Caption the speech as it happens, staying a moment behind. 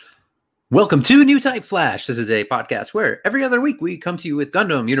Welcome to New Type Flash. This is a podcast where every other week we come to you with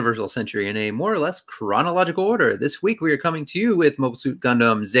Gundam Universal Century in a more or less chronological order. This week we are coming to you with Mobile Suit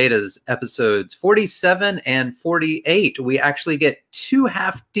Gundam Zeta's episodes 47 and 48. We actually get two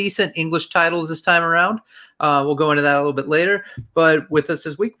half-decent English titles this time around. We'll go into that a little bit later. But with us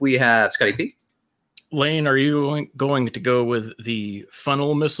this week we have Scotty P. Lane, are you going to go with the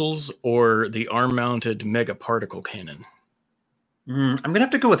funnel missiles or the arm-mounted mega particle cannon? I'm going to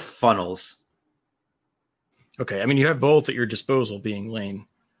have to go with funnels. Okay, I mean, you have both at your disposal, being Lane.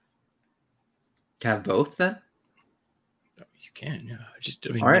 Can I have both then? You can, yeah.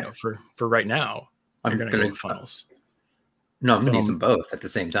 I mean, right. For right now, you're going to go with funnels. No, I'm going to use them both at the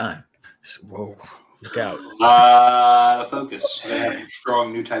same time. Whoa, look out. Focus. They have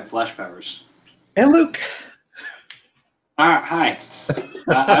strong new type flash powers. And Luke. Hi.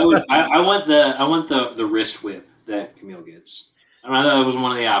 I want the wrist whip that Camille gets. I know that was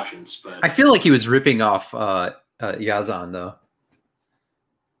one of the options, but I feel like he was ripping off Yazan though.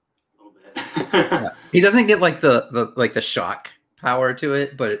 A little bit. Yeah. He doesn't get like the shock power to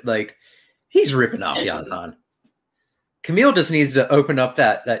it, but he's ripping off Yazan. Camille just needs to open up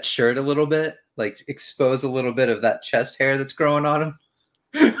that shirt a little bit, like expose a little bit of that chest hair that's growing on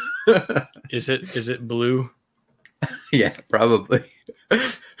him. Is it blue? Yeah, probably.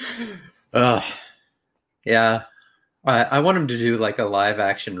 Yeah. I want him to do like a live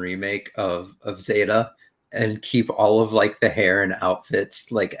action remake of Zeta and keep all of like the hair and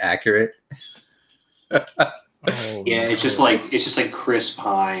outfits like accurate. Yeah, it's just like Chris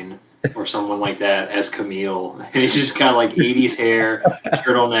Pine or someone like that as Camille. And he's just got like 80s hair,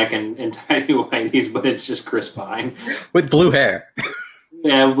 turtleneck, and tiny whities, but it's just Chris Pine with blue hair.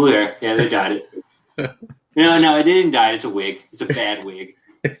 Yeah, with blue hair. Yeah, they dyed it. No, it didn't dye it. It's a wig. It's a bad wig.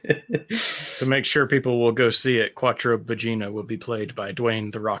 To make sure people will go see it, Quattro Bagina will be played by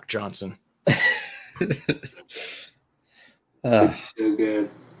Dwayne "The Rock" Johnson. So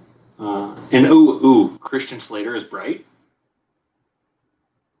good. And Christian Slater is Bright.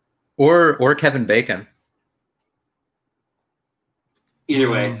 Or Kevin Bacon.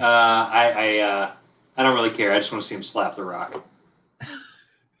 Either way, I don't really care. I just want to see him slap The Rock.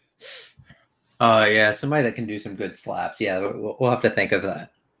 Yeah, somebody that can do some good slaps. Yeah, we'll have to think of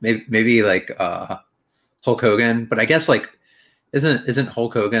that. Maybe like Hulk Hogan, but I guess like isn't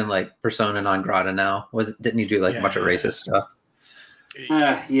Hulk Hogan like persona non grata now? Didn't he do like a bunch of racist stuff?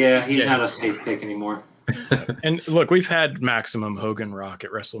 Yeah, he's not a safe pick anymore. And look, we've had Maximum Hogan Rock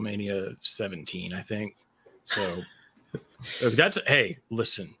at WrestleMania 17, I think. So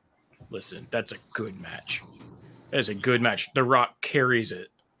listen, that's a good match. That is a good match. The Rock carries it,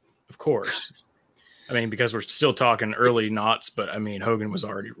 of course. I mean, because we're still talking early knots, but I mean, Hogan was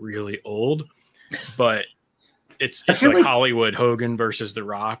already really old. But it's like Hollywood Hogan versus The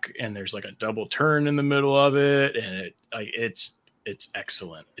Rock, and there's like a double turn in the middle of it, and it's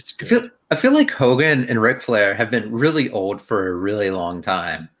excellent. It's good. I feel like Hogan and Ric Flair have been really old for a really long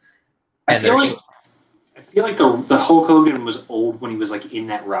time. I feel like the Hulk Hogan was old when he was like in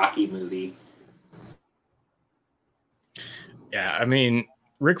that Rocky movie. Yeah, I mean,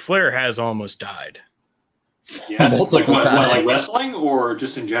 Ric Flair has almost died. Yeah, like wrestling or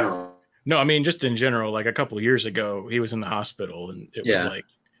just in general? No, I mean just in general. Like a couple of years ago, he was in the hospital, and it was like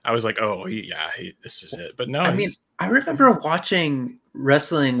I was like, "Oh, this is it." But no, I mean, I remember watching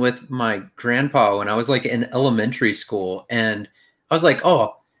wrestling with my grandpa when I was like in elementary school, and I was like,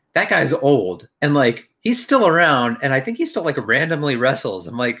 "Oh, that guy's old," and like he's still around, and I think he still like randomly wrestles.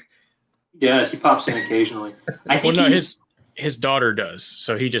 I'm like, yes, he pops in occasionally. I think his daughter does,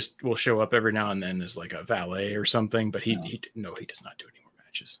 so he just will show up every now and then as like a valet or something. But he does not do any more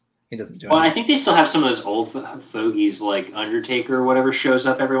matches. He doesn't do. Well, I think they still have some of those old fogies, like Undertaker or whatever, shows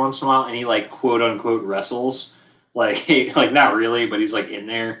up every once in a while, and he like quote unquote wrestles, like not really, but he's like in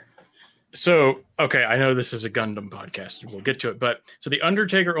there. So okay, I know this is a Gundam podcast, and we'll get to it. But so the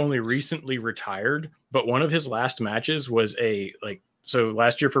Undertaker only recently retired, but one of his last matches was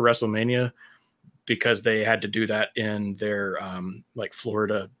last year for WrestleMania. Because they had to do that in their like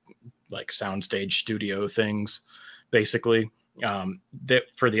Florida like soundstage studio things, basically. That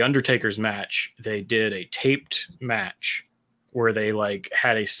for the Undertaker's match, they did a taped match where they like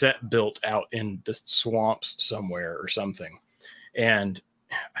had a set built out in the swamps somewhere or something. And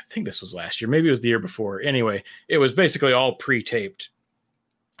I think this was last year, maybe it was the year before. Anyway, it was basically all pre-taped,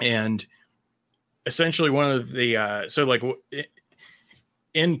 and essentially one of the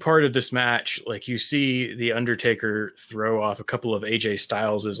in part of this match, like you see the Undertaker throw off a couple of AJ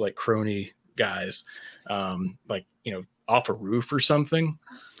Styles' like crony guys, off a roof or something.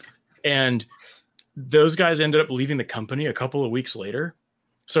 And those guys ended up leaving the company a couple of weeks later.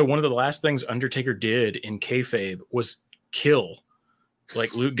 So one of the last things Undertaker did in kayfabe was kill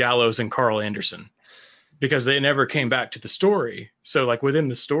like Luke Gallows and Carl Anderson because they never came back to the story. So like within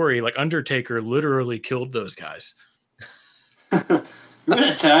the story, like Undertaker literally killed those guys. Remember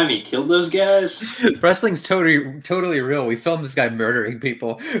that time he killed those guys? Wrestling's totally real. We filmed this guy murdering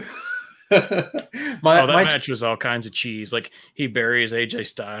people. That match was all kinds of cheese. Like he buries AJ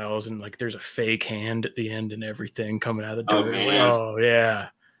Styles and like there's a fake hand at the end and everything coming out of the dirt. Oh yeah.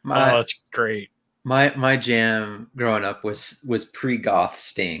 It's great. My jam growing up was pre-goth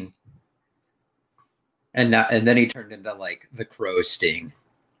Sting. And then he turned into like the Crow Sting.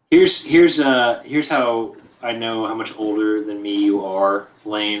 Here's how I know how much older than me you are,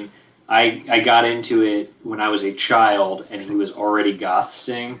 Lane. I got into it when I was a child and he was already goth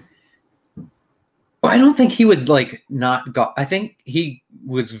Sting. I don't think he was like not goth. I think he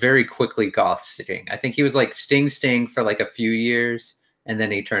was very quickly goth Sting. I think he was like Sting for like a few years, and then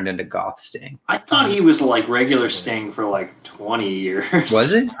he turned into goth Sting. I thought he was like regular Sting for like 20 years.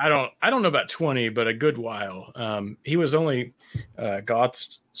 Was it? I don't know about 20, but a good while. He was only goth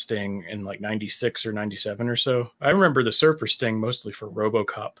Sting in like 96 or 97 or so. I remember the Surfer Sting mostly for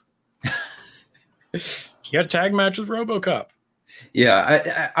RoboCop. He had a tag match with RoboCop.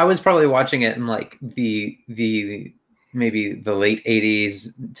 Yeah, I was probably watching it in like the maybe the late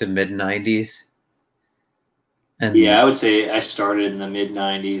 80s to mid 90s. And yeah, I would say I started in the mid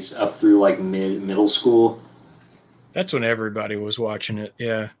 90s up through like middle school. That's when everybody was watching it.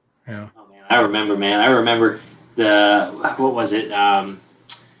 Yeah. Oh man, I remember the what was it?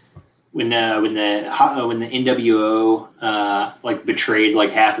 When the NWO like betrayed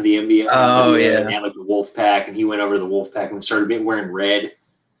like half of the NBA. Oh yeah, and they had like the Wolf Pack, and he went over to the Wolf Pack and started wearing red.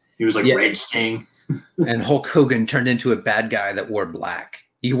 He was like Red Sting. And Hulk Hogan turned into a bad guy that wore black.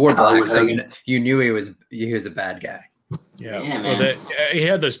 He wore black, so you knew he was a bad guy. Yeah, man. He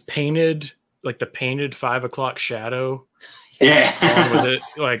had this painted 5 o'clock shadow. Yeah, with it,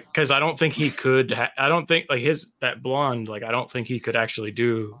 like, because I don't think he could. I don't think like that blonde. Like, I don't think he could actually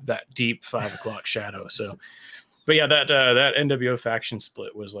do that deep 5 o'clock shadow. So, but yeah, that NWO faction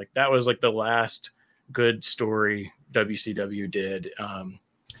split was like the last good story WCW did.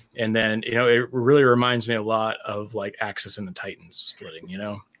 And then it really reminds me a lot of like Axis and the Titans splitting.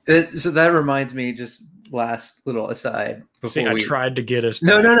 So that reminds me, just last little aside. I tried to get us.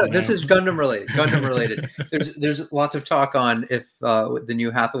 No. This is Gundam related. There's lots of talk on if the new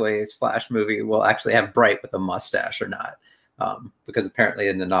Hathaway's Flash movie will actually have Bright with a mustache or not, because apparently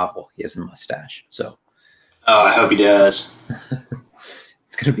in the novel he has a mustache. So, I hope he does.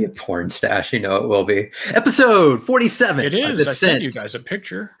 It's gonna be a porn stash, it will be. Episode 47. It is. I sent you guys a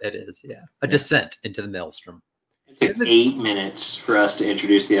picture. It is, yeah. A descent into the maelstrom. It took 8 minutes for us to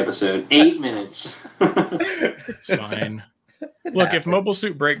introduce the episode. 8 minutes. It's fine. Look, if Mobile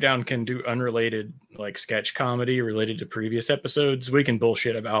Suit Breakdown can do unrelated like sketch comedy related to previous episodes, we can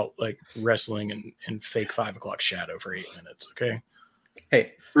bullshit about like wrestling and fake 5 o'clock shadow for 8 minutes. Okay.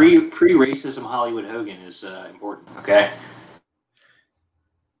 Hey, pre-racism Hollywood Hogan is important. Okay.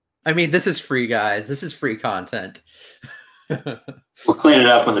 I mean, this is free, guys. This is free content. We'll clean it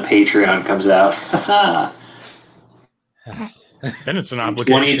up when the Patreon comes out. Then it's an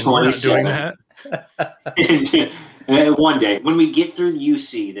obligation. We're not doing that. One day, when we get through the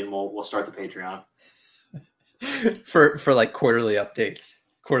UC, then we'll start the Patreon for like quarterly updates,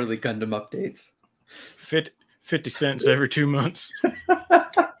 quarterly Gundam updates. 50 cents every 2 months.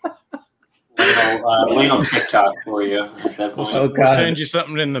 Lane on TikTok for you. At that point. We'll send you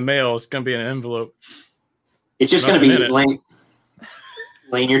something in the mail. It's going to be an envelope. It's just going to be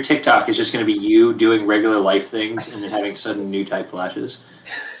Lane, your TikTok is just going to be you doing regular life things and then having sudden new type flashes.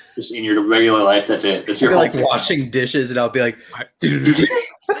 Just in your regular life, that's it. That's your like washing dishes, and I'll be like, you're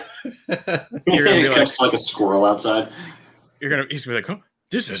gonna be like a squirrel outside. He's gonna be like, huh?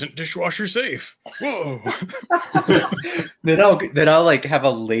 This isn't dishwasher safe. Whoa. Then I'll like have a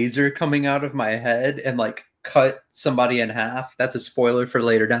laser coming out of my head and like cut somebody in half. That's a spoiler for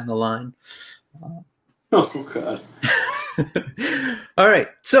later down the line. Oh God. All right.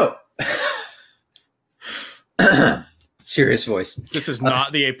 So serious voice. This is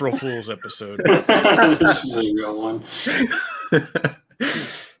not the April Fool's episode. This is a real one.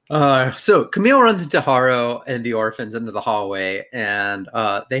 So Camille runs into Haro and the orphans into the hallway, and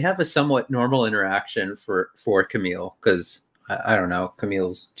they have a somewhat normal interaction for Camille because I don't know,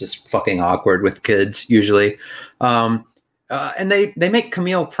 Camille's just fucking awkward with kids usually, and they make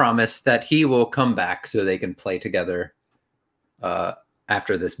Camille promise that he will come back so they can play together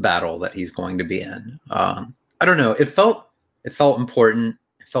after this battle that he's going to be in. I don't know. It felt important.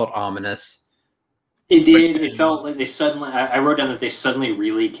 It felt ominous. It did. It felt like they suddenly. I wrote down that they suddenly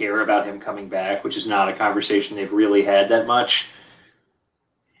really care about him coming back, which is not a conversation they've really had that much.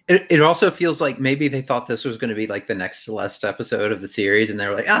 It also feels like maybe they thought this was going to be like the next to last episode of the series, and they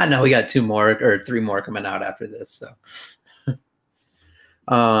were like, no, we got 2 more or 3 more coming out after this.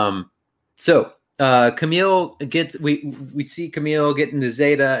 So, Camille gets we see Camille getting the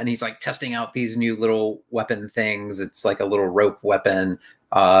Zeta, and he's like testing out these new little weapon things. It's like a little rope weapon,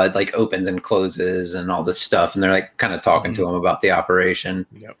 like opens and closes and all this stuff, and they're like kind of talking to him about the operation.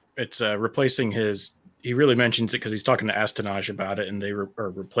 Yep, it's replacing his. He really mentions it because he's talking to Astanage about it, and they are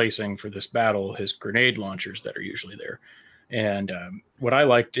replacing for this battle his grenade launchers that are usually there. And what I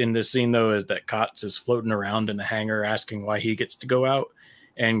liked in this scene, though, is that Kotz is floating around in the hangar asking why he gets to go out.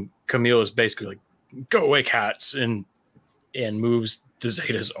 And Camille is basically like, go away, Kotz, and moves the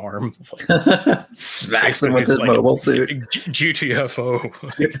Zeta's arm. Smacks him with his mobile suit.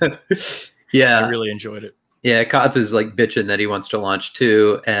 GTFO. Yeah. I really enjoyed it. Yeah, Kotz is like bitching that he wants to launch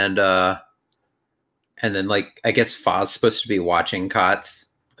too. And then, like, I guess Fa's supposed to be watching Kotz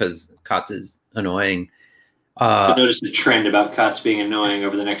because Kotz is annoying. I noticed a trend about Kotz being annoying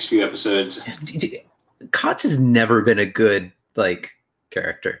over the next few episodes. Kotz has never been a good, like,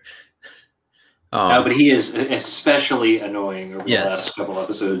 character. No, but he is especially annoying over the last couple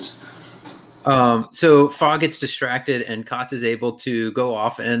episodes. So Fa gets distracted, and Kotz is able to go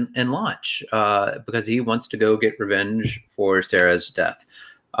off and launch because he wants to go get revenge for Sarah's death.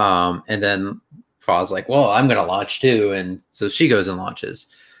 And then Fa's like, well, I'm going to launch too. And so she goes and launches.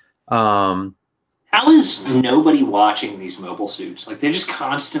 How is nobody watching these mobile suits? Like, they just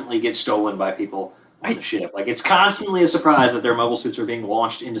constantly get stolen by people on the ship. Like, it's constantly a surprise that their mobile suits are being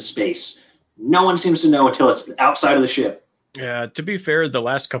launched into space. No one seems to know until it's outside of the ship. Yeah, to be fair, the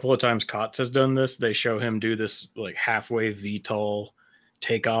last couple of times Kotz has done this, they show him do this like halfway VTOL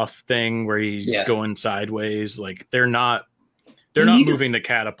takeoff thing where he's going sideways. Like, they're not moving the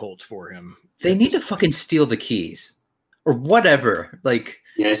catapult for him. They need to fucking steal the keys or whatever. Like,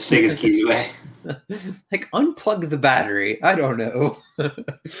 yeah, just take his keys away. Like, unplug the battery. I don't know.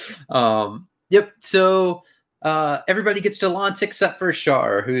 Yep. So everybody gets to launch except for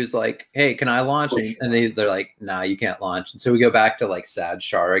Shar, who's like, "Hey, can I launch?" And they're like, "Nah, you can't launch." And so we go back to like sad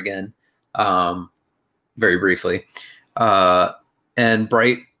Shar again, very briefly. And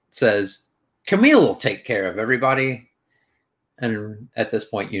Bright says, "Camille will take care of everybody." And at this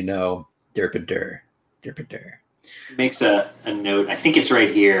point, you know, derpadur. Makes a note. I think it's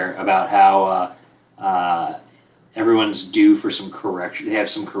right here about how everyone's due for some correction. They have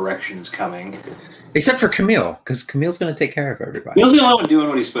some corrections coming. Except for Camille, because Camille's going to take care of everybody. Camille's the only one doing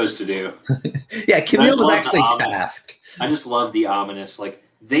what he's supposed to do. Yeah, Camille was actually tasked. I just love the ominous, like,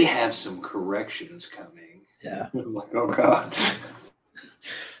 they have some corrections coming. Yeah. I'm like, oh, God.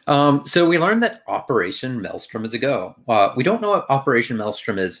 So we learned that Operation Maelstrom is a go. We don't know what Operation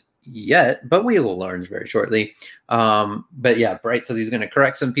Maelstrom is yet, but we will learn very shortly. But yeah, Bright says he's going to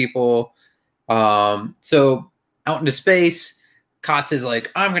correct some people. So out into space, Kotz is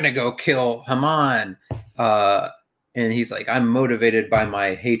like, I'm going to go kill Haman. And he's like, I'm motivated by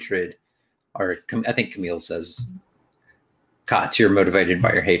my hatred. Or I think Camille says, Kotz, you're motivated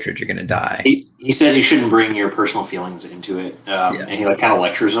by your hatred. You're going to die. He says you shouldn't bring your personal feelings into it. And he like kind of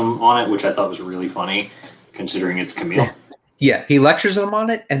lectures him on it, which I thought was really funny, considering it's Camille. Yeah, he lectures him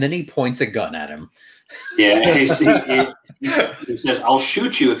on it, and then he points a gun at him. Yeah, he says, I'll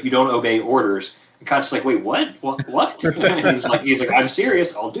shoot you if you don't obey orders. And Kot's like, wait, what? What? And he's like, I'm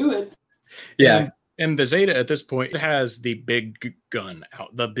serious. I'll do it. Yeah. And the Zeta at this point has the big gun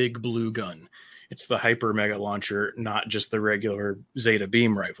out, the big blue gun. It's the hyper mega launcher, not just the regular Zeta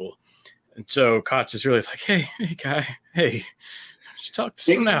beam rifle. And so Kotz is really like, hey guy, hey, talk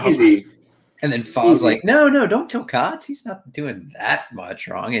this one out. Easy. And then Fa's like, no, don't kill Kotz. He's not doing that much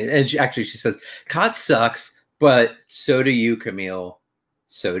wrong. And she says, Kotz sucks, but so do you, Camille.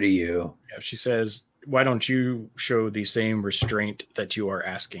 So do you. Yeah, she says, why don't you show the same restraint that you are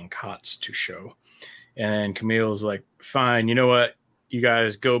asking Kotz to show? And Camille's like, fine, you know what? You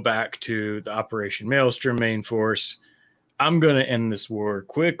guys go back to the Operation Maelstrom main force. I'm going to end this war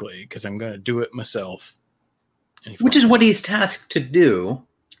quickly because I'm going to do it myself. Which is what he's tasked to do.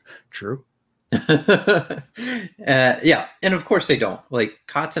 True. Yeah. And of course they don't. Like,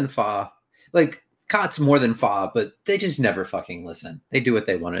 Kotz and Fa, like, Kotz more than Fa, but they just never fucking listen. They do what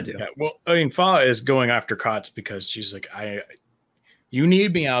they want to do. Yeah, well, I mean, Fa is going after Kotz because she's like, you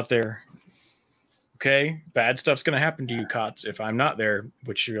need me out there. Okay, bad stuff's going to happen to you, Kotz, if I'm not there,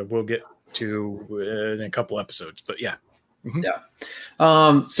 which we'll get to in a couple episodes. But yeah. Mm-hmm.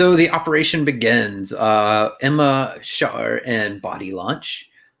 Yeah. So the operation begins. Emma, Shar, and Body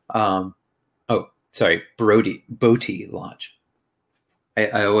launch. Boti launch.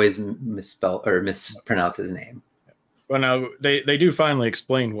 I always misspell or mispronounce his name. Well, now they do finally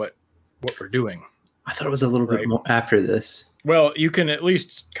explain what we're doing. I thought it was a little bit more after this. Well, you can at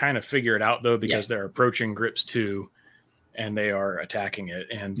least kind of figure it out, though, because they're approaching Grips 2 and they are attacking it.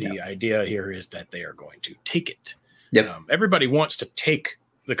 And the idea here is that they are going to take it. Yep. Everybody wants to take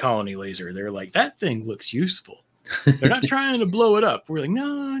the colony laser. They're like, that thing looks useful. They're not trying to blow it up. We're like,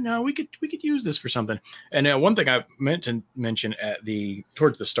 no, we could use this for something. And one thing I meant to mention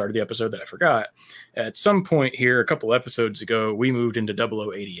towards the start of the episode that I forgot, at some point here, a couple episodes ago, we moved into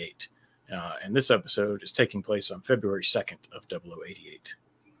 0088. And this episode is taking place on February 2nd of 0088.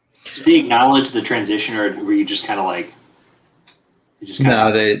 Did they acknowledge the transition, or were you just kind of like...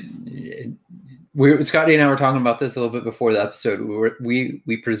 Scotty and I were talking about this a little bit before the episode.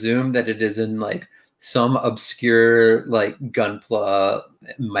 We presume that it is in like some obscure like Gunpla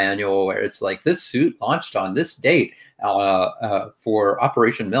manual where it's like, this suit launched on this date for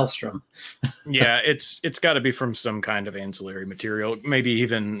Operation Maelstrom. Yeah, it's got to be from some kind of ancillary material, maybe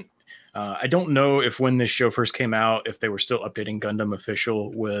even... I don't know if when this show first came out, if they were still updating Gundam Official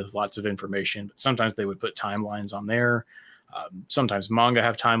with lots of information, but sometimes they would put timelines on there. Sometimes manga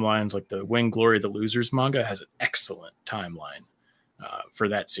have timelines, like the Wing Glory of the Losers manga has an excellent timeline for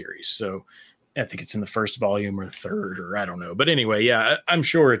that series. So I think it's in the first volume or third, or I don't know. But anyway, yeah, I'm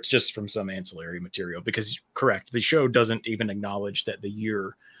sure it's just from some ancillary material because, correct, the show doesn't even acknowledge that the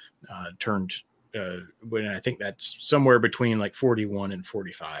year turned... when I think that's somewhere between like 41 and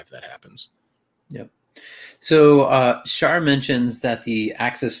 45 that happens. Yep. So Char mentions that the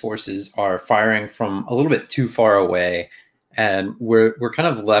Axis forces are firing from a little bit too far away, and we're kind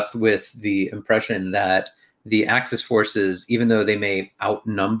of left with the impression that the Axis forces, even though they may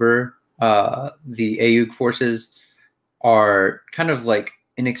outnumber the AUG forces, are kind of like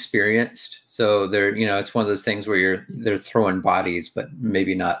inexperienced. So they're, it's one of those things where they're throwing bodies, but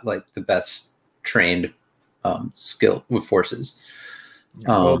maybe not like the best trained skill with forces.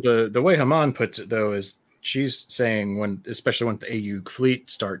 Well, the way Haman puts it, though, is she's saying especially when the AUG fleet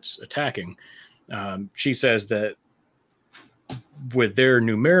starts attacking, she says that with their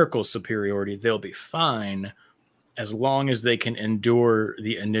numerical superiority, they'll be fine as long as they can endure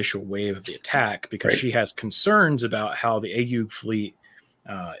the initial wave of the attack, because she has concerns about how the AUG fleet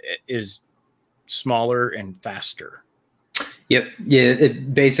is smaller and faster. Yep. Yeah.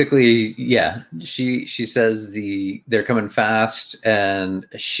 Basically, she says they're coming fast, and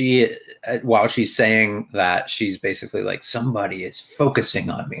while she's saying that, she's basically like, somebody is focusing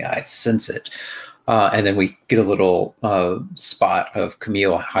on me. I sense it. And then we get a little spot of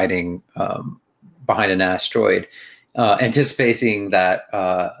Camille hiding behind an asteroid, anticipating that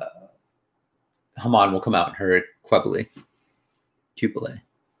Haman will come out in her Qubile.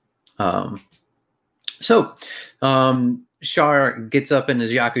 Char gets up in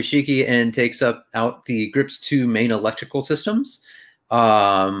his Yakushiki and takes out the Grips 2 main electrical systems.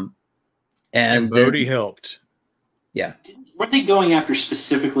 And Bodhi helped. Yeah. Weren't they going after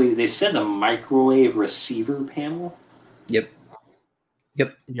specifically, they said the microwave receiver panel? Yep. Yeah, I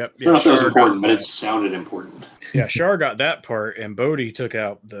don't know if that was important, but it sounded important. Yeah, Char got that part, and Bodhi took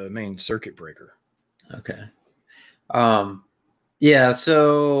out the main circuit breaker. Okay. Yeah,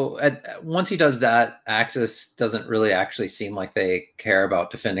 so once he does that, Axis doesn't really actually seem like they care about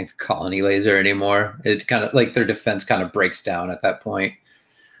defending the colony laser anymore. It kind of like their defense kind of breaks down at that point.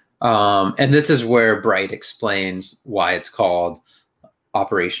 And this is where Bright explains why it's called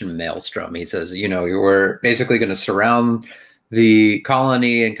Operation Maelstrom. He says, we're basically going to surround the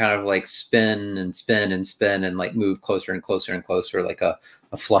colony and kind of like spin and spin and spin and like move closer and closer and closer, like a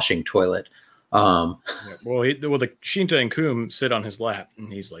flushing toilet. Well, the Shinta and Kum sit on his lap,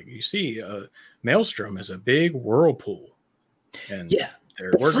 and he's like, "You see, Maelstrom is a big whirlpool, and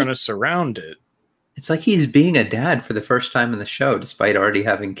we're going to surround it." It's like he's being a dad for the first time in the show, despite already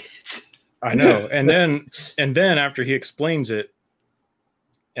having kids. I know, and then after he explains it,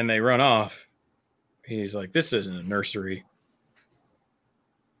 and they run off, he's like, "This isn't a nursery."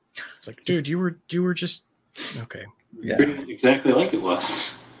 It's like, dude, you were just okay. Yeah, exactly like it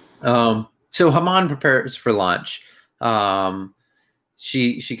was. So Haman prepares for launch.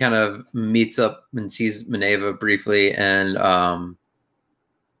 She kind of meets up and sees Maneva briefly, and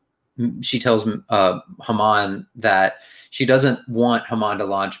she tells Haman that she doesn't want Haman to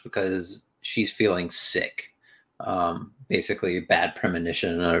launch because she's feeling sick. Basically, a bad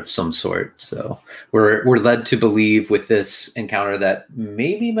premonition of some sort. So we're led to believe with this encounter that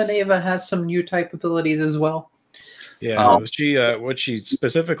maybe Maneva has some new type abilities as well. Yeah, what she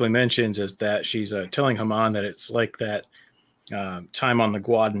specifically mentions is that she's telling Haman that it's like that time on the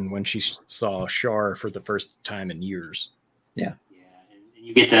Guadin when she saw Char for the first time in years. Yeah. And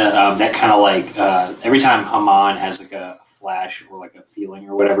you get that kind of like every time Haman has like a flash or like a feeling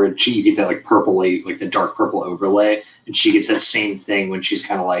or whatever, you get that like purpley, like the dark purple overlay, and she gets that same thing when she's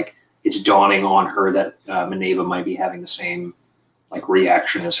kind of like it's dawning on her that Mineva might be having the same like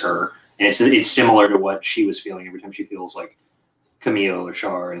reaction as her, and it's similar to what she was feeling every time she feels like Camille or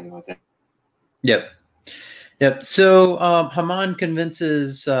Char or anything like that. Yep. So Haman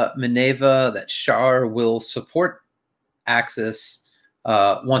convinces Mineva that Char will support Axis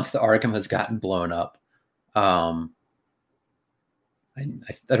once the Arkham has gotten blown up. I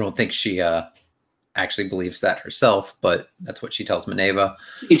don't think she actually believes that herself, but that's what she tells Mineva.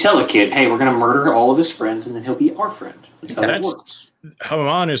 So you tell a kid, hey, we're going to murder all of his friends, and then he'll be our friend. That's how it works.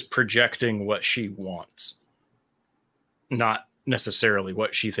 Haman is projecting what she wants, not necessarily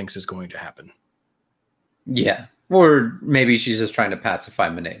what she thinks is going to happen. Yeah. Or maybe she's just trying to pacify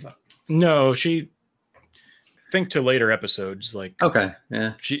Mineva. No, think to later episodes. Like, okay,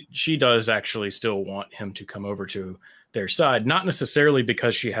 yeah. She does actually still want him to come over to their side, not necessarily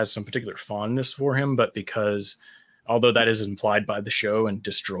because she has some particular fondness for him, but because, although that is implied by the show and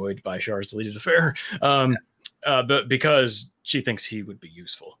destroyed by Char's deleted affair, but because she thinks he would be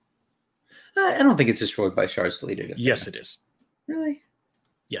useful. I don't think it's destroyed by Char's deleted affair. Yes, it is. Really?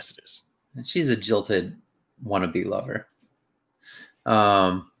 Yes, it is. She's a jilted wannabe lover.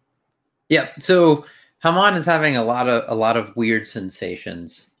 Yeah. So Haman is having a lot of weird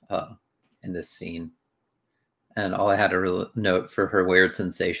sensations in this scene. And all I had to note for her weird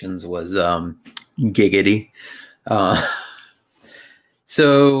sensations was giggity.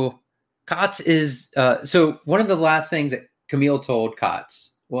 So Kotz is so one of the last things that Camille told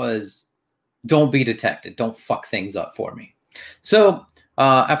Kotz was, "Don't be detected. Don't fuck things up for me." So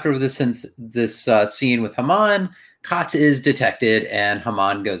after this scene with Haman, Kotz is detected, and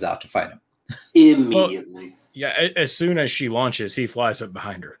Haman goes out to fight him immediately. Well, yeah, as soon as she launches, he flies up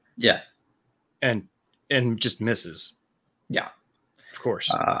behind her. Yeah, and just misses. Yeah, of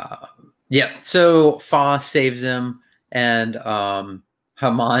course. Yeah. So Fa saves him, and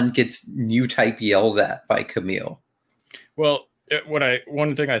Haman gets new type yelled at by Camille. Well,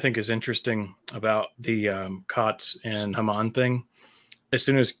 one thing I think is interesting about the Kotz and Haman thing, as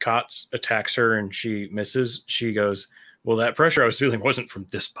soon as Kotz attacks her and she misses, she goes, "Well, that pressure I was feeling wasn't from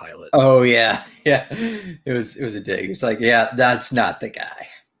this pilot." Oh yeah, yeah. It was a dig. It's like, yeah, that's not the guy.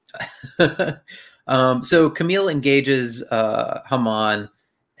 So Camille engages Haman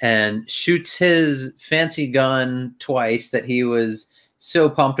and shoots his fancy gun twice that he was so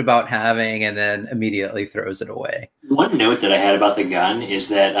pumped about having, and then immediately throws it away. One note that I had about the gun is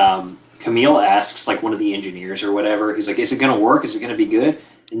that Camille asks like one of the engineers or whatever, he's like, "Is it going to work? Is it going to be good?"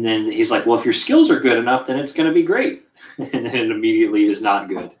 And then he's like, "Well, if your skills are good enough, then it's going to be great." And then it immediately is not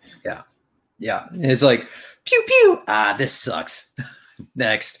good. Yeah. Yeah. And it's like, pew, pew. This sucks.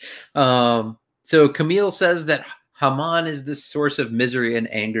 Next. So Camille says that Haman is the source of misery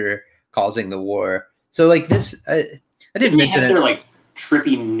and anger causing the war. So like this, I didn't mention their like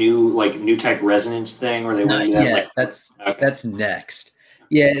trippy new type resonance thing, or they want to yeah, that's next.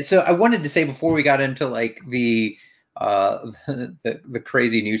 Yeah. So I wanted to say before we got into like the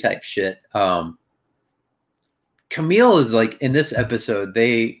crazy new type shit. Camille is like in this episode,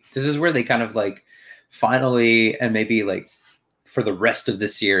 this is where they kind of like finally, and maybe like for the rest of the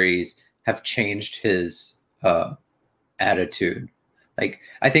series, have changed his attitude. Like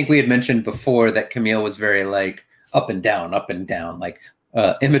I think we had mentioned before that Camille was very like up and down, like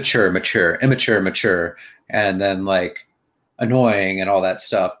immature, mature, and then like annoying and all that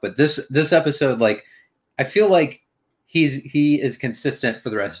stuff. But this episode, like I feel like he is consistent for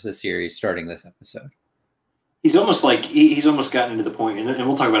the rest of the series starting this episode. He's almost like he's almost gotten to the point, and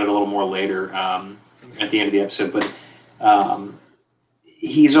we'll talk about it a little more later at the end of the episode, but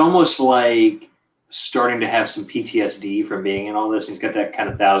he's almost like starting to have some PTSD from being in all this. He's got that kind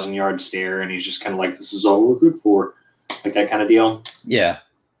of 1,000-yard stare, and he's just kind of like, "This is all we're good for," like that kind of deal. Yeah,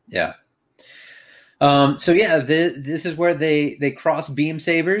 yeah. So yeah, this is where they cross beam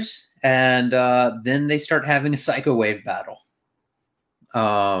sabers, and then they start having a psycho wave battle.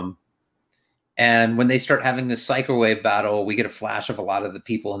 And when they start having this psycho wave battle, we get a flash of a lot of the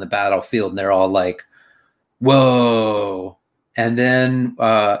people in the battlefield, and they're all like, "Whoa!" And then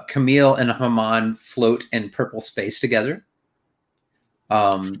Camille and Haman float in purple space together.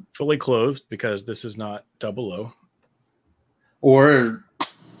 Fully clothed, because this is not 00. Or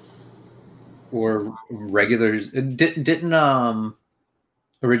regulars. Didn't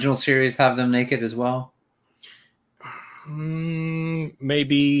original series have them naked as well?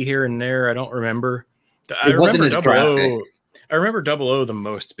 Maybe here and there. I don't remember. It wasn't as graphic. I remember 00 the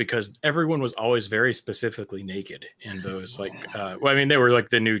most because everyone was always very specifically naked in those. Like, well, I mean, they were like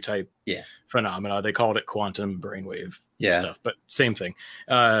the new type phenomena. They called it quantum brainwave stuff, but same thing.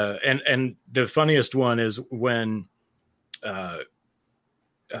 And the funniest one is when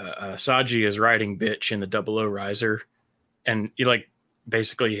Saji is riding bitch in the 00 riser, and you like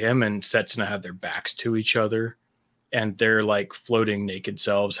basically him and Setsuna have their backs to each other, and they're like floating naked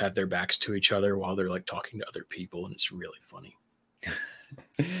selves have their backs to each other while they're like talking to other people, and it's really funny.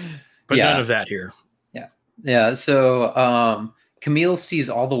 But none of that here. Yeah. So Camille sees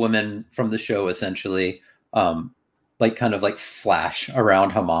all the women from the show essentially like kind of like flash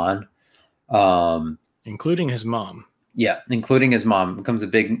around Haman, including his mom. Yeah, including his mom. It becomes a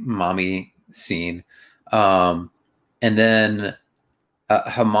big mommy scene. And then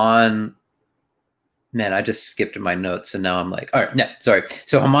Haman, man, I just skipped my notes and now I'm like, all right, yeah, sorry.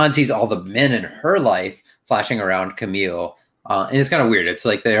 So Haman sees all the men in her life flashing around Camille. And it's kind of weird. It's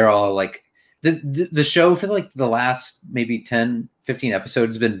like they're all like the show for like the last maybe 10, 15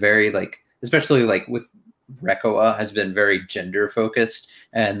 episodes has been very like, especially like with Rekoa, has been very gender focused.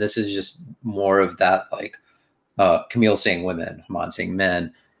 And this is just more of that, like Camille seeing women, Haman seeing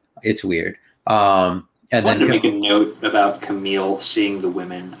men. It's weird. And I wanted to make a note about Camille seeing the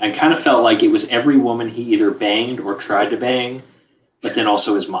women. I kind of felt like it was every woman he either banged or tried to bang, but then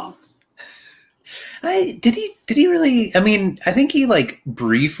also his mom. Did he really? I mean, I think he like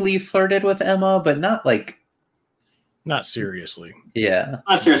briefly flirted with Emma, but not seriously. Yeah,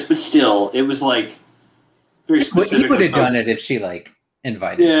 not serious, but still, it was like very specific. He would have done it if she like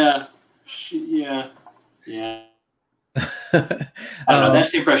invited. Yeah, yeah. I don't know.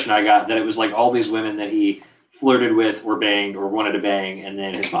 That's the impression I got, that it was like all these women that he flirted with or banged or wanted to bang, and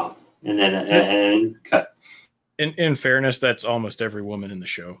then his mom, and then and cut. In fairness, that's almost every woman in the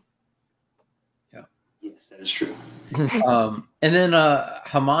show. Yes, that is true. And then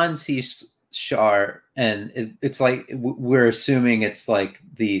Haman sees Char, and it's like we're assuming it's like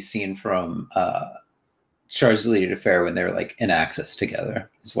the scene from Char's Deleted Affair when they're like in Axis together.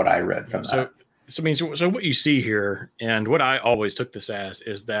 Is what I read from that. So what you see here, and what I always took this as,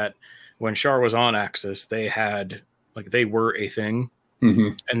 is that when Char was on Axis, they were a thing,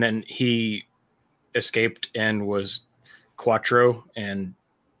 and then he escaped and was Quattro, and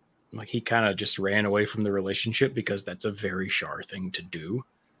like he kind of just ran away from the relationship because that's a very Char thing to do.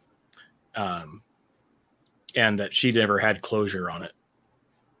 And that she never had closure on it.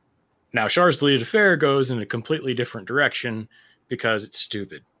 Now Char's Deleted Affair goes in a completely different direction because it's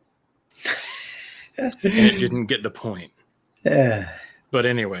stupid. And it didn't get the point. But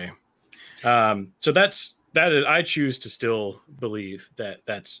anyway, so that's I choose to still believe that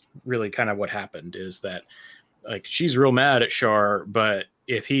that's really kind of what happened, is that like she's real mad at Char, but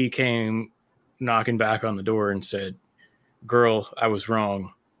if he came knocking back on the door and said, "Girl, I was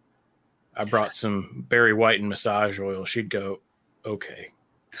wrong. I brought some Barry White and massage oil," she'd go, "Okay."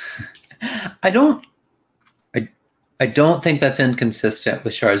 I don't think that's inconsistent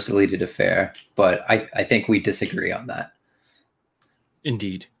with Char's Deleted Affair, but I think we disagree on that.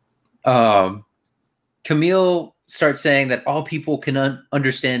 Indeed. Camille starts saying that all people can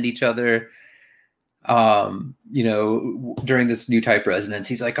understand each other. During this new type resonance,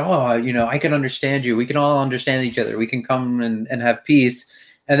 he's like, "Oh, I can understand you. We can all understand each other. We can come and have peace."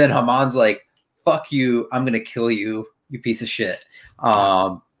 And then Haman's like, "Fuck you. I'm going to kill you, you piece of shit."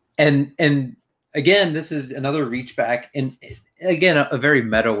 And again, this is another reach back, and again, a very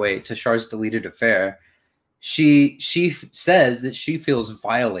meta way to Char's Deleted Affair. She says that she feels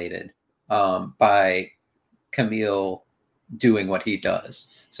violated by Camille doing what he does.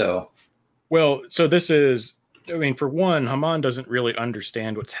 So this is, I mean, for one, Haman doesn't really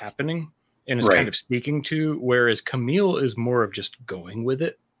understand what's happening and is kind of sneaking to, whereas Camille is more of just going with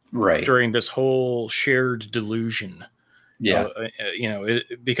it during this whole shared delusion. Yeah.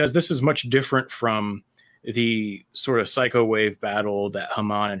 Because this is much different from the sort of psycho wave battle that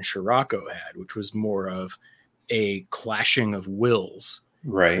Haman and Shirako had, which was more of a clashing of wills.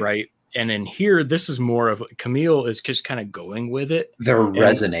 Right. And in here, this is more of Camille is just kind of going with it. They're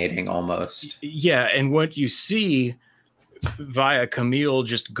resonating almost. Yeah. And what you see via Camille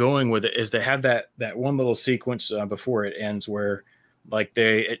just going with it is they have that one little sequence before it ends where like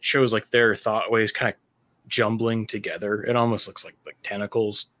it shows like their thought waves kind of jumbling together. It almost looks like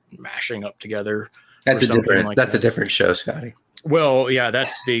tentacles mashing up together. That's a different show, Scotty. Well, yeah,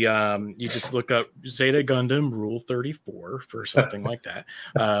 that's the you just look up Zeta Gundam Rule 34 for something like that.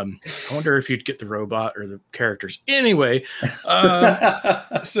 I wonder if you'd get the robot or the characters. Anyway,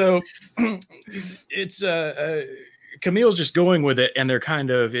 so it's Camille's just going with it, and they're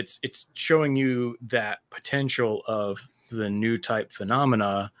kind of it's showing you that potential of the new type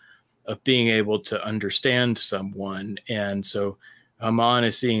phenomena of being able to understand someone. And so Haman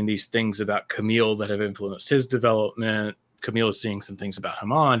is seeing these things about Camille that have influenced his development. Camille is seeing some things about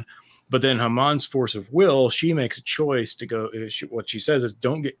Haman, but then Haman's force of will, she makes a choice to go. What she says is,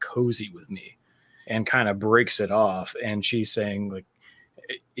 don't get cozy with me, and kind of breaks it off. And she's saying, like,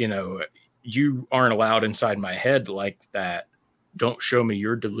 you know, you aren't allowed inside my head like that. Don't show me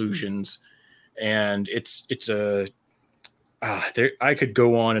your delusions. And I could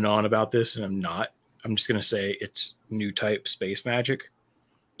go on and on about this, and I'm not. I'm just going to say it's new type space magic.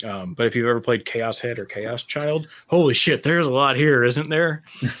 But if you've ever played Chaos Head or Chaos Child, holy shit, there's a lot here, isn't there?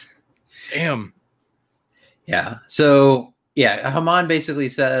 Damn. Yeah. So, yeah, Haman basically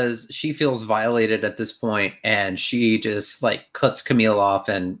says she feels violated at this point, and she just like cuts Camille off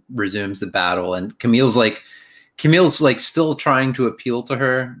and resumes the battle. And Camille's like still trying to appeal to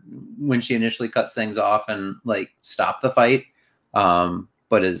her when she initially cuts things off and like stop the fight.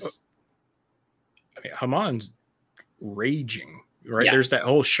 But Haman's raging, right? Yeah. There's that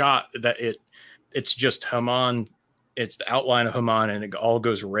whole shot that it's just Haman. It's the outline of Haman, and it all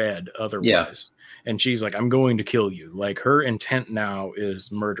goes red otherwise. Yeah. And she's like, I'm going to kill you. Like, her intent now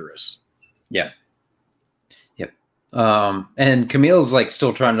is murderous. Yeah. Yep. And Camille's like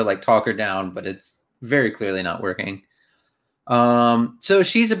still trying to like talk her down, but it's very clearly not working. So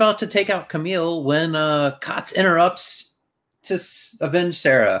she's about to take out Camille when Kotz interrupts to avenge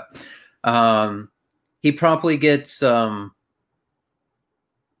Sarah. He promptly gets every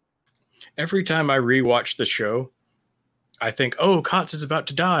time I rewatch the show, I think, oh, Kotz is about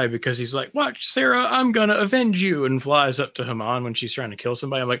to die, because he's like, watch, Sarah, I'm going to avenge you, and flies up to Haman when she's trying to kill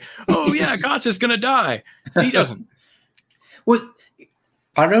somebody. I'm like, oh, yeah, Kotz is going to die. He doesn't. Well,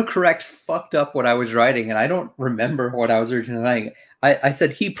 autocorrect fucked up what I was writing, and I don't remember what I was originally writing. I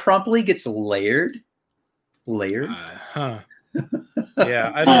said he promptly gets layered. Layered? Yeah,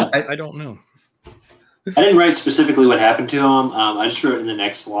 I don't know. I didn't write specifically what happened to him. I just wrote in the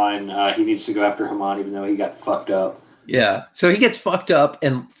next line, he needs to go after Haman even though he got fucked up. Yeah, so he gets fucked up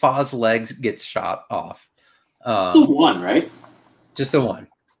and Fa's legs gets shot off. Just the one, right? Just the one.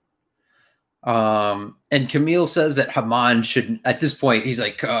 And Camille says that Haman shouldn't, at this point, he's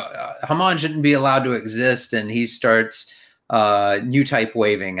like, Haman shouldn't be allowed to exist, and he starts new type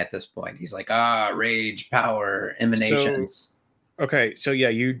waving at this point. He's like, rage, power, emanations. So yeah,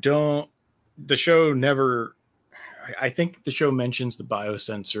 the show never, I think the show mentions the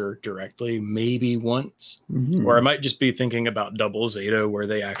biosensor directly, maybe once, or I might just be thinking about Double Zeta, where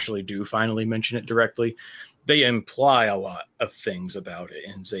they actually do finally mention it directly. They imply a lot of things about it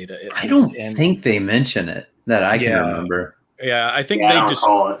in Zeta. I don't think they mention it that I can remember. Yeah, I think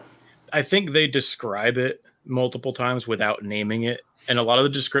I think they describe it multiple times without naming it, and a lot of the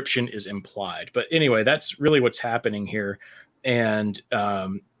description is implied. But anyway, that's really what's happening here, and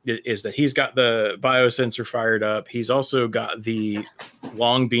is that he's got the biosensor fired up. He's also got the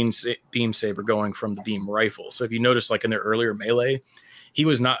long beam saber going from the beam rifle. So if you notice, like in their earlier melee, he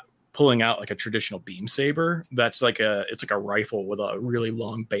was not pulling out like a traditional beam saber. It's like a rifle with a really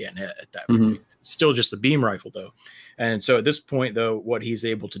long bayonet at that point. Still just the beam rifle though. And so at this point though, what he's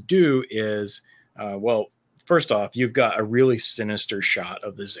able to do is, first off, you've got a really sinister shot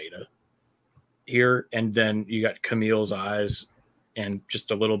of the Zeta here. And then you got Camille's eyes and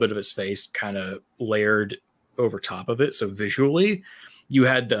just a little bit of his face kind of layered over top of it. So visually you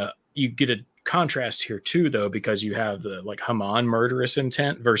get a contrast here too, though, because you have the like Haman murderous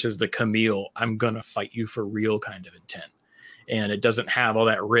intent versus the Camille, I'm going to fight you for real kind of intent. And it doesn't have all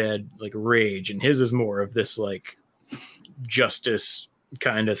that red, like rage. And his is more of this like justice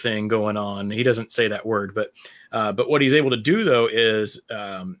kind of thing going on. He doesn't say that word, but what he's able to do though is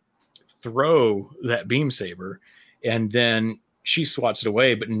throw that beam saber, and then she swats it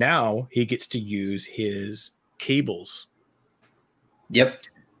away, but now he gets to use his cables. Yep.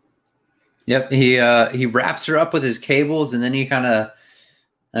 He wraps her up with his cables, and then he kind of,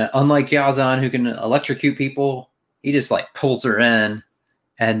 unlike Yazan, who can electrocute people, he just like pulls her in,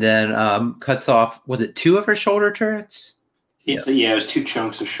 and then cuts off. Was it 2 of her shoulder turrets? Yeah, it was 2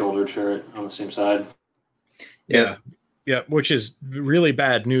 chunks of shoulder turret on the same side. Yeah, which is really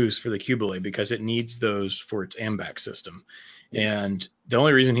bad news for the Qubile because it needs those for its AMBAC system. And the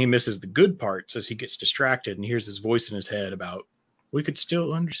only reason he misses the good parts is he gets distracted and hears his voice in his head about, we could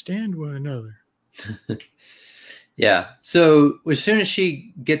still understand one another. Yeah. So as soon as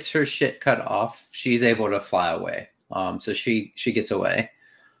she gets her shit cut off, she's able to fly away. So she gets away.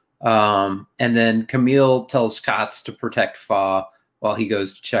 And then Camille tells Kotz to protect Fa while he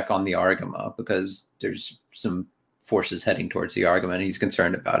goes to check on the Argama, because there's some forces heading towards the Argama and he's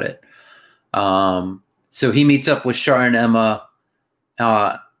concerned about it. So he meets up with Char and Emma,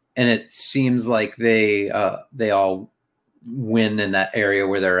 and it seems like they all win in that area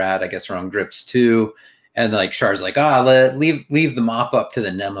where they're at, I guess around Grips 2. And like Char's like, leave the mop up to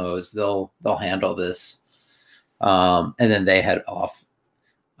the Nemos. They'll handle this. And then they head off.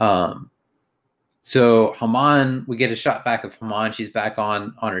 So Haman, we get a shot back of Haman. She's back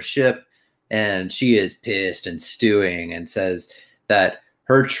on her ship, and she is pissed and stewing and says that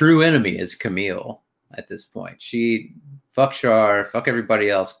her true enemy is Camille at this point. She fuck Char, fuck everybody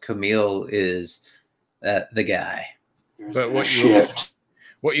else. Camille is the guy. But what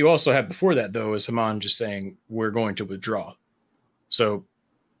you also had before that, though, is Haman just saying, we're going to withdraw. So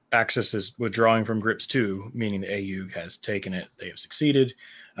Axis is withdrawing from Grips 2, meaning the AU has taken it. They have succeeded.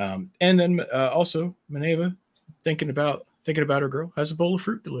 And then also Mineva, thinking about her girl, has a bowl of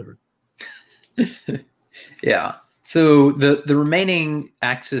fruit delivered. Yeah. So the remaining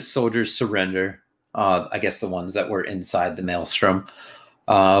Axis soldiers surrender. I guess the ones that were inside the Maelstrom.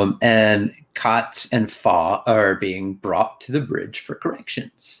 And Kotz and Fa are being brought to the bridge for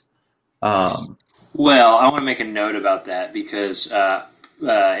corrections. Well, I want to make a note about that because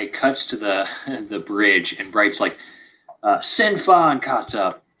it cuts to the bridge and Bright's like, send Fa and Kotz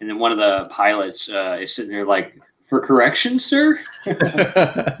up. And then one of the pilots is sitting there like, for corrections, sir?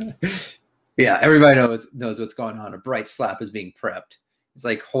 Yeah, everybody knows what's going on. A Bright slap is being prepped. He's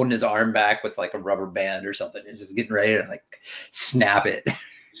like holding his arm back with like a rubber band or something. He's just getting ready to like snap it.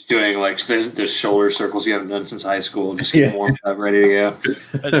 Just doing like those shoulder circles you haven't done since high school. Just getting warmed up, ready to go.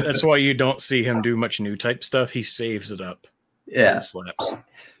 That's why you don't see him do much new type stuff. He saves it up. Yeah. Slaps.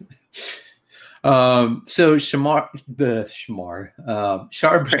 So Char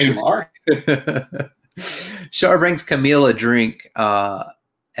brings Camille a drink,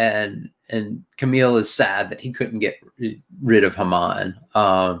 and Camille is sad that he couldn't get rid of Haman.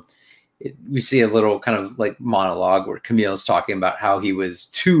 We see a little kind of like monologue where Camille is talking about how he was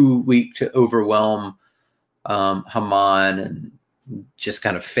too weak to overwhelm Haman and just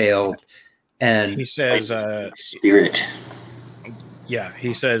kind of failed. And he says, "Spirit." Yeah,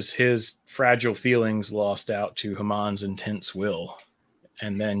 he says his fragile feelings lost out to Haman's intense will.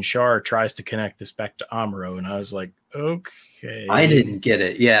 And then Char tries to connect this back to Amuro, and I was like, okay. I didn't get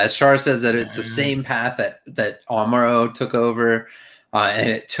it. Yeah, Char says that it's the same path that Amuro took over, and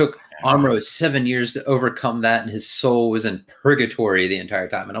it took Amuro 7 years to overcome that, and his soul was in purgatory the entire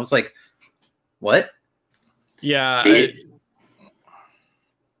time. And I was like, what? Yeah.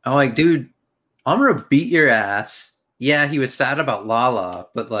 I'm like, dude, Amuro beat your ass. Yeah, he was sad about Lala,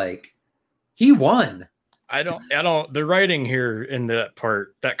 but like, he won. I don't. The writing here in that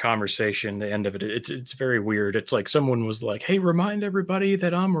part, that conversation, the end of it, it's very weird. It's like someone was like, "Hey, remind everybody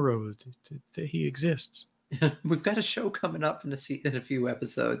that Amuro, that he exists." We've got a show coming up in a few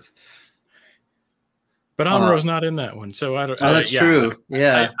episodes, but Amuro's not in that one, so I don't. Oh, that's true.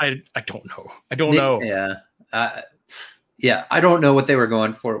 Yeah, I don't know. I don't know. Yeah, yeah. I don't know what they were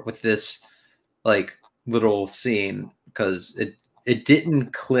going for with this, like, little scene because it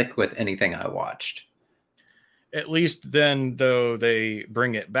didn't click with anything I watched. At least then, though, they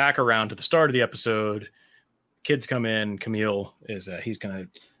bring it back around to the start of the episode. Kids come in. Camille is he's going to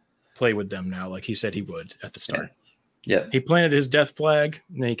play with them now, like he said he would at the start. Yeah. He planted his death flag,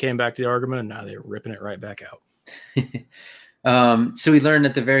 and then he came back to the argument, and now they're ripping it right back out. So we learned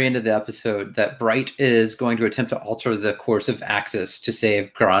at the very end of the episode that Bright is going to attempt to alter the course of Axis to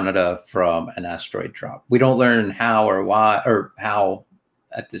save Granada from an asteroid drop. We don't learn how or why or how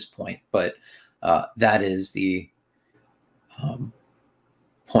at this point, but that is the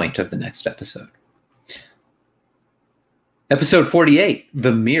point of the next episode. Episode 48,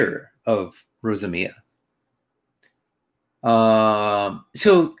 The Mirror of Rosamia.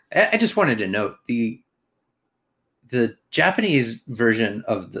 So I just wanted to note the Japanese version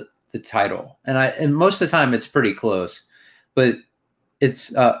of the title, and most of the time it's pretty close, but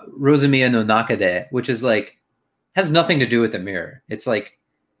it's Rosamia no Nakade, which is like has nothing to do with the mirror. It's like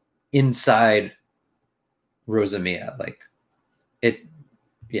inside Rosamia, like it.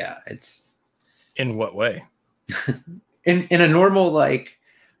 Yeah, it's in what way? in a normal like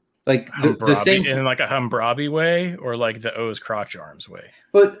the same in like a Hammurabi way, or like the O's crotch arms way.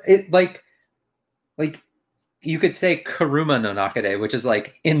 But it like you could say Karuma no Nakade, which is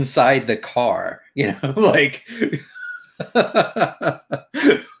like inside the car, you know, like.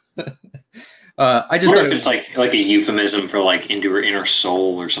 I just wonder if it's like a euphemism for like into her inner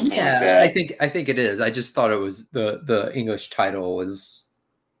soul or something like that. I think it is. I just thought it was the English title was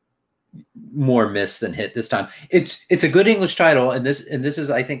more miss than hit this time. It's a good English title, and this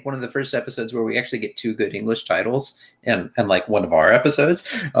is I think one of the first episodes where we actually get two good English titles and like one of our episodes.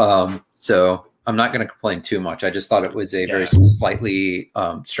 So I'm not going to complain too much. I just thought it was a very slightly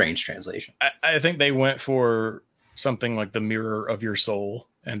strange translation. I think they went for something like the mirror of your soul,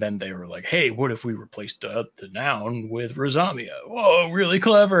 and then they were like, "Hey, what if we replaced the noun with Rosamia?" Whoa, really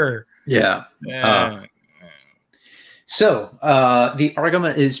clever. Yeah. So the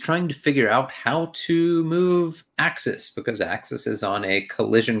Argama is trying to figure out how to move Axis, because Axis is on a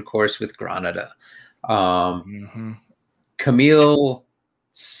collision course with Granada. Camille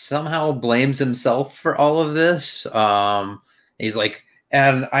somehow blames himself for all of this. He's like,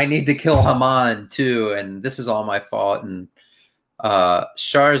 and I need to kill Haman too, and this is all my fault. And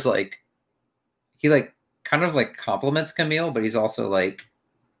Char's like, he like kind of like compliments Camille, but he's also like,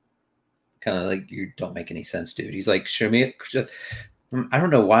 kind of like, you don't make any sense, dude. He's like, Charmille, I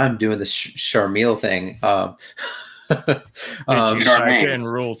don't know why I'm doing this Charmille thing. In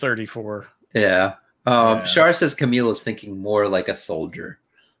Rule 34. Yeah. Char says Camille is thinking more like a soldier.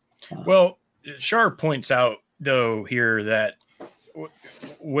 Well, Char points out, though, here that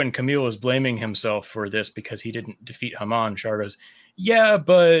when Camille is blaming himself for this because he didn't defeat Haman, Char goes, yeah,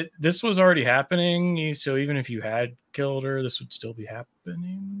 but this was already happening. So even if you had killed her, this would still be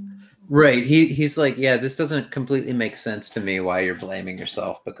happening. Right. He's like, yeah, this doesn't completely make sense to me why you're blaming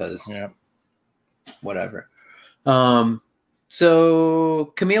yourself, because whatever.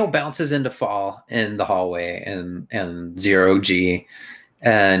 So Camille bounces into Fall in the hallway and Zero G,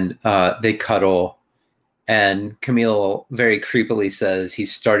 and they cuddle. And Camille very creepily says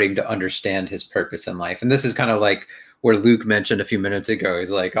he's starting to understand his purpose in life. And this is kind of like where Luke mentioned a few minutes ago. He's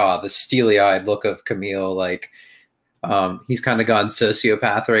like, the steely-eyed look of Camille, like he's kind of gone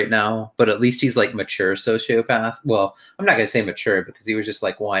sociopath right now, but at least he's like mature sociopath. Well, I'm not going to say mature, because he was just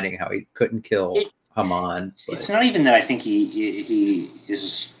like whining how he couldn't kill Haman. It's not even that I think he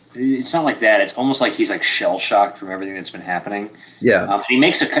is. It's not like that. It's almost like he's like shell shocked from everything that's been happening. Yeah. He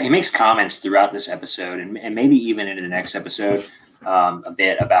makes comments throughout this episode and maybe even into the next episode a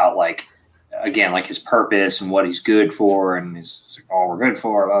bit about like, again, like his purpose and what he's good for, and he's all we're good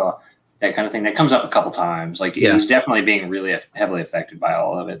for, that kind of thing. That comes up a couple times. Like he's definitely being really heavily affected by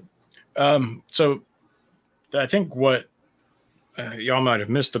all of it. So I think what y'all might have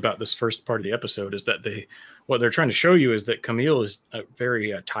missed about this first part of the episode is that what they're trying to show you is that Camille is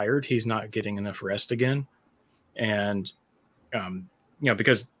very tired. He's not getting enough rest again. And,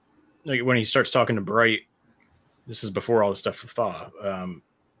 because like, when he starts talking to Bright, this is before all the stuff with Fa.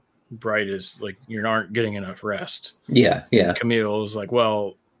 Bright is like, you aren't getting enough rest. Yeah. Yeah. And Camille is like,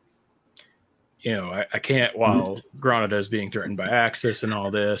 well, I can't while Granada is being threatened by Axis and all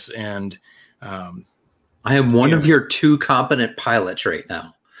this. And, I am one of your two competent pilots right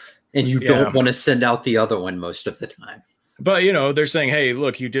now, and you don't want to send out the other one most of the time. But, they're saying, hey,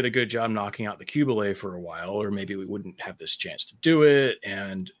 look, you did a good job knocking out the Cubile for a while, or maybe we wouldn't have this chance to do it.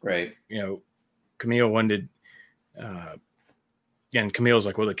 And, Camille wanted, and Camille's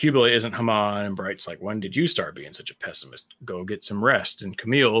like, well, the Cubile isn't Haman. And Bright's like, when did you start being such a pessimist? Go get some rest. And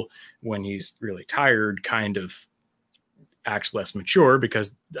Camille, when he's really tired, kind of acts less mature,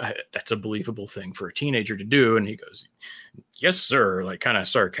 because that's a believable thing for a teenager to do. And he goes, yes, sir, like kind of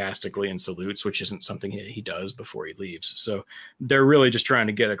sarcastically, and salutes, which isn't something he does before he leaves. So they're really just trying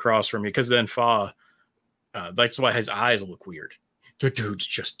to get across from me, because then Fa, that's why his eyes look weird. The dude's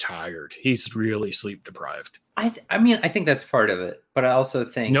just tired. He's really sleep deprived. I mean, I think that's part of it, but I also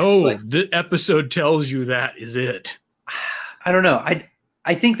think the episode tells you that is it. I don't know.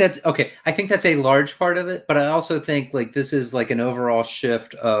 I think that's okay. I think that's a large part of it, but I also think like this is like an overall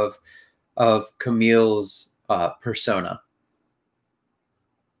shift of Camille's persona.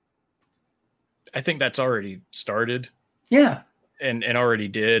 I think that's already started. Yeah. And already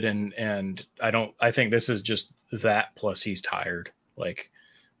did. And I think this is just that plus he's tired. Like,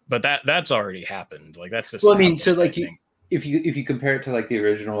 but that's already happened. Like that's well, I mean, so like if you compare it to like the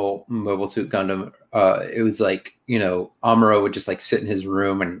original Mobile Suit Gundam, it was like, Amuro would just like sit in his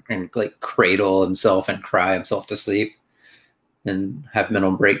room and like cradle himself and cry himself to sleep and have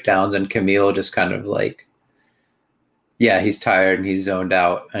mental breakdowns. And Camille just kind of like, he's tired and he's zoned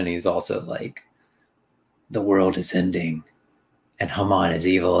out. And he's also like, the world is ending and Haman is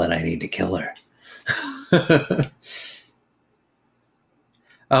evil and I need to kill her.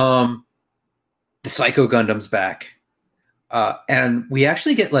 The Psycho Gundam's back. And we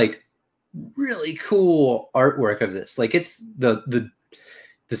actually get like really cool artwork of this. Like it's the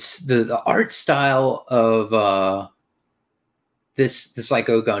art style of the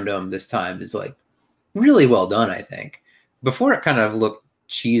Psycho Gundam this time is like really well done, I think. Before it kind of looked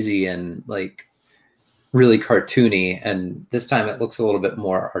cheesy and like really cartoony, and this time it looks a little bit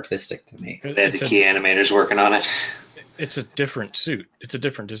more artistic to me. They had the key animators working on it. It's a different suit. It's a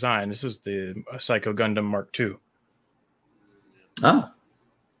different design. This is the Psycho Gundam Mark II. Oh,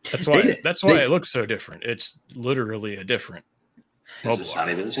 that's why. That's why it looks so different. It's literally a different. It's not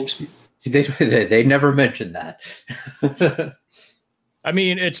even the same suit. They never mentioned that. I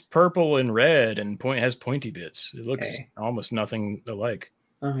mean, it's purple and red, and has pointy bits. It looks almost nothing alike.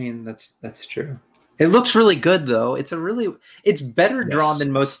 I mean, that's true. It looks really good, though. It's better drawn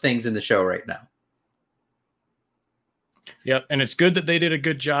than most things in the show right now. Yep, and it's good that they did a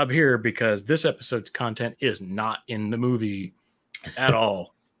good job here because this episode's content is not in the movie at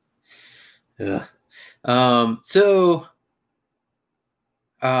all. Yeah.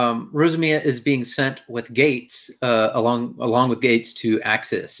 Rosamia is being sent with Gates, along with Gates to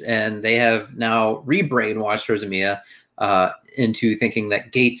Axis, and they have now re-brainwashed Rosamia into thinking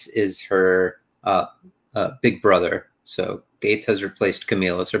that Gates is her big brother. So Gates has replaced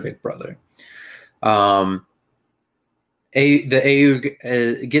Camille as her big brother. The AU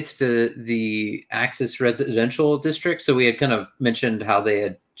gets to the Axis residential district. So we had kind of mentioned how they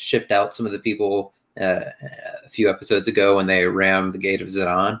had shipped out some of the people a few episodes ago when they rammed the gate of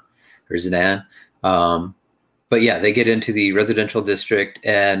Zidane. But yeah, they get into the residential district,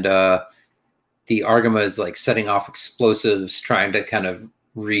 and the Argama is like setting off explosives, trying to kind of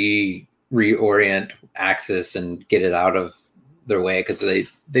reorient Axis and get it out of their way, because they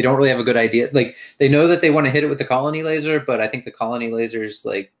don't really have a good idea. Like, they know that they want to hit it with the colony laser, but I think the colony laser is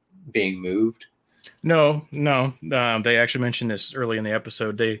like being moved. No. They actually mentioned this early in the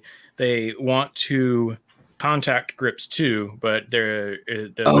episode. They want to contact Grips 2, but the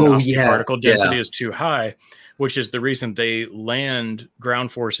particle density is too high, which is the reason they land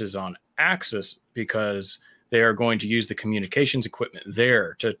ground forces on Axis, because they are going to use the communications equipment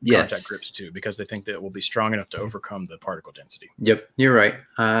there to contact Grips 2, because they think that it will be strong enough to overcome the particle density. Yep, you're right.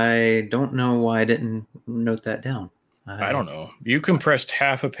 I don't know why I didn't note that down. I don't know. You compressed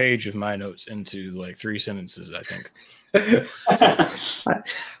half a page of my notes into like 3 sentences, I think.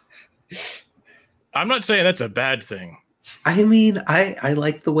 I'm not saying that's a bad thing. I mean, I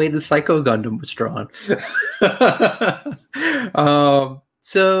like the way the Psycho Gundam was drawn.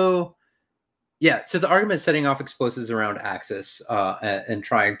 So the Argama is setting off explosives around Axis and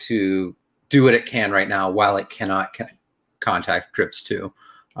trying to do what it can right now while it cannot contact Grips 2.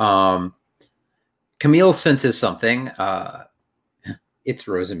 Camille senses something. It's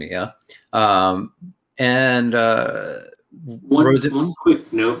Rosamia. One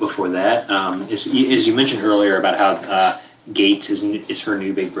quick note before that is, as you mentioned earlier about how Gates is her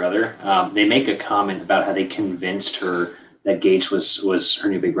new big brother. They make a comment about how they convinced her that Gates was her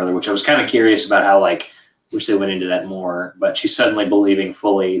new big brother, which I was kind of curious about how, wish they went into that more, but she's suddenly believing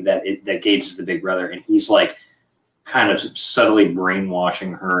fully that Gates is the big brother, and he's like kind of subtly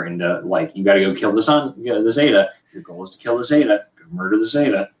brainwashing her into you got to go kill the Zeta. Your goal is to kill the Zeta, murder the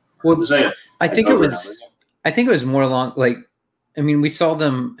Zeta. The Zeta. I think it was more along we saw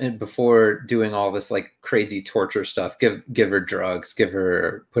them before doing all this crazy torture stuff. Give her drugs, put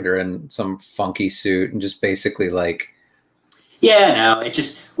her in some funky suit, and just basically Yeah, no, it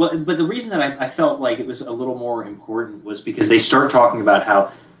just but the reason that I felt like it was a little more important was because they start talking about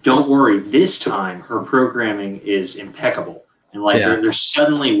how, don't worry, this time her programming is impeccable, and they're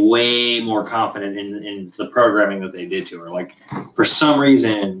suddenly way more confident in the programming that they did to her. For some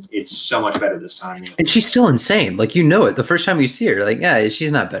reason, it's so much better this time. And she's still insane. It the first time you see her,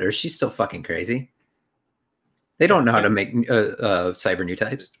 she's not better. She's still fucking crazy. They don't know how to make cyber new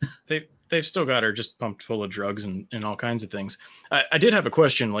types. They've still got her just pumped full of drugs and all kinds of things. I did have a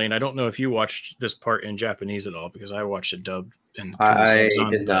question, Lane. I don't know if you watched this part in Japanese at all, because I watched it dubbed. I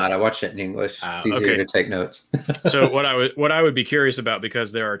did not. I watched it in English. It's easier to take notes. So what I would be curious about,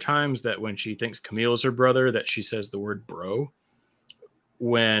 because there are times that when she thinks Camille is her brother, that she says the word bro.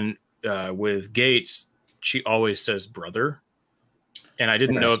 When with Gates, she always says brother. And I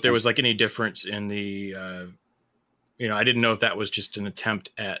didn't know if there was any difference in the, I didn't know if that was just an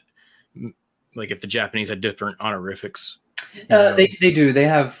attempt at, if the Japanese had different honorifics. They do. They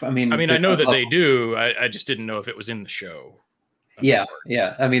have. I know that they do. I just didn't know if it was in the show. Yeah.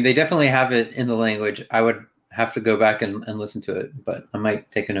 They definitely have it in the language. I would have to go back and listen to it, but I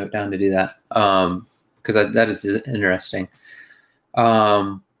might take a note down to do that, because that is interesting.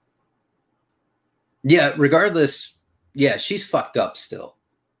 Regardless, she's fucked up still.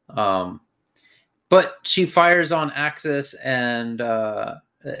 But she fires on Axis and Fa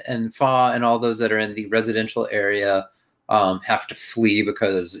and all those that are in the residential area have to flee,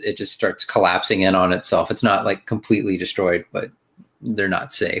 because it just starts collapsing in on itself. It's not completely destroyed, but they're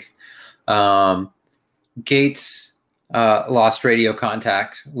not safe. Gates lost radio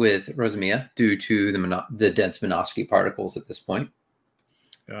contact with Rosamia due to the dense Minovsky particles at this point.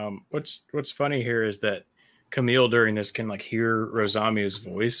 What's funny here is that Camille during this can like hear Rosamia's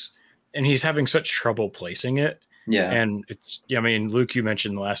voice, and he's having such trouble placing it. Yeah. And I mean, Luke, you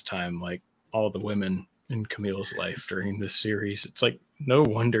mentioned last time, like all the women in Camille's life during this series. It's like, no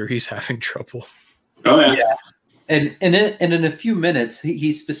wonder he's having trouble. Oh yeah. And in a few minutes,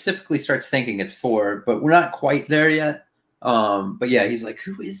 he specifically starts thinking it's 4, but we're not quite there yet. But yeah, he's like,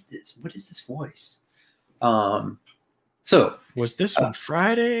 who is this? What is this voice? So was this on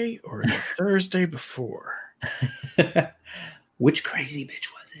Friday or the Thursday before? Which crazy bitch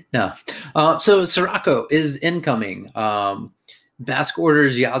was it? No. So Sirocco is incoming. Bask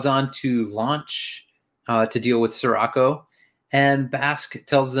orders Yazan to launch to deal with Sirocco, and Bask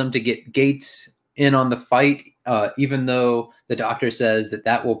tells them to get Gates in on the fight, even though the doctor says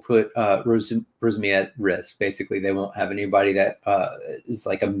that will put Rosamia at risk. Basically, they won't have anybody that is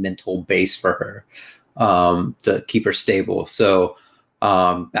like a mental base for her to keep her stable. So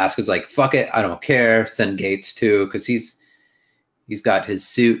Bask is like, fuck it, I don't care. Send Gates too, because he's got his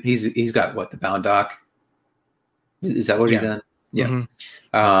suit. He's got what, the bound doc? Is that what he's in? Yeah.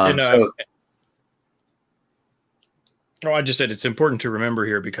 Mm-hmm. I just said it's important to remember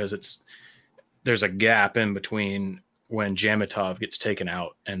here because there's a gap in between when Jamitov gets taken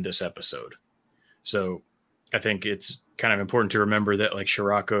out and this episode. So I think it's kind of important to remember that like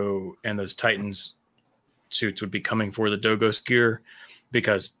Sirocco and those Titans suits would be coming for the Dogos gear,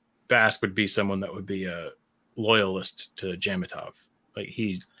 because Bask would be someone that would be a loyalist to Jamitov. Like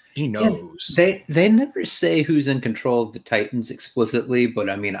he knows. Yeah, they never say who's in control of the Titans explicitly, but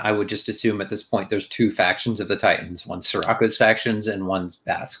I mean, I would just assume at this point there's 2 factions of the Titans. One's Sirocco's factions and one's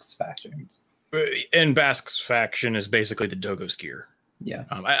Bask's factions. And Bask's faction is basically the Dogos gear. Yeah.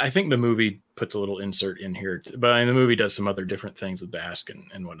 I think the movie puts a little insert in here, but the movie does some other different things with Bask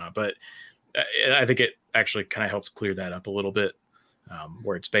and whatnot. But I think it actually kind of helps clear that up a little bit,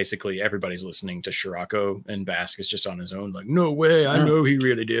 where it's basically everybody's listening to Sirocco and Bask is just on his own. Like, no way, I know he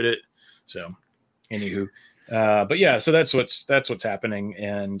really did it. So, anywho, but yeah, so that's what's happening,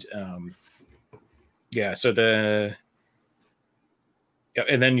 and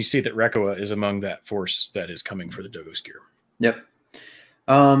and then you see that Rekoa is among that force that is coming for the Dogos gear. Yep.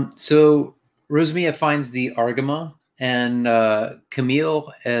 So Rosamia finds the Argama, and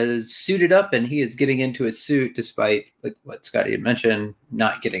Camille is suited up, and he is getting into his suit despite, like what Scotty had mentioned,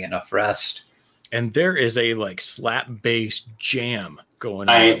 not getting enough rest. And there is a like slap bass jam going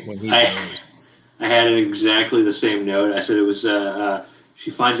on when he goes. I had exactly the same note. I said it was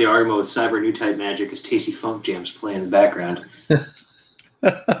she finds the Argama with cyber new type magic as Tasty Funk jams play in the background.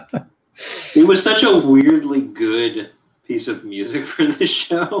 It was such a weirdly good piece of music for this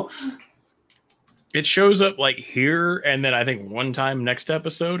show. It shows up like here, and then I think one time next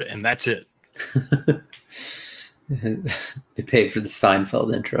episode, and that's it. They paid for the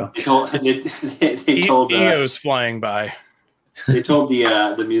Seinfeld intro. They told EO's flying by. They told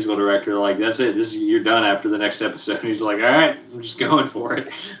the musical director, like, that's it. You're done after the next episode. And he's like, all right, I'm just going for it.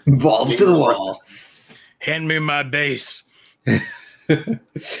 Balls to the wall. Hand me my bass.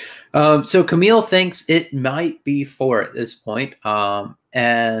 So Camille thinks it might be 4 at this point.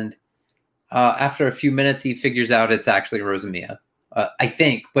 And after a few minutes, he figures out it's actually Rosamia. I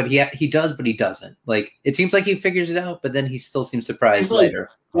think, but he does, but he doesn't. Like, it seems like he figures it out, but then he still seems surprised later.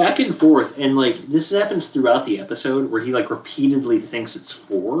 Back and forth, and like this happens throughout the episode where he like repeatedly thinks it's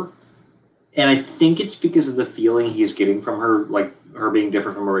 4, and I think it's because of the feeling he's getting from her, like her being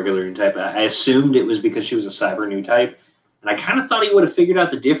different from a regular new type. I assumed it was because she was a cyber new type, and I kind of thought he would have figured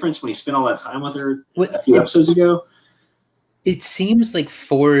out the difference when he spent all that time with her a few episodes ago. It seems like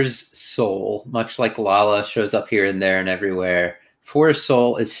 4's soul, much like Lala shows up here and there and everywhere, 4's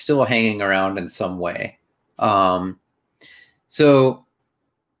soul is still hanging around in some way. So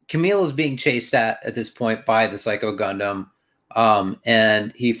Camille is being chased at this point by the Psycho Gundam,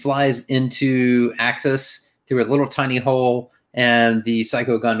 and he flies into Axis through a little tiny hole, and the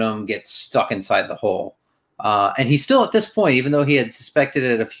Psycho Gundam gets stuck inside the hole. And he's still at this point, even though he had suspected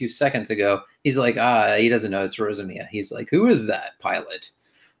it a few seconds ago, he's like, he doesn't know it's Rosamia. He's like, who is that pilot?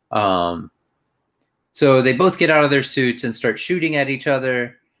 So they both get out of their suits and start shooting at each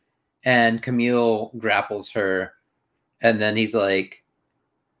other, and Camille grapples her, and then he's like,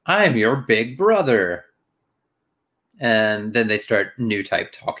 I'm your big brother. And then they start new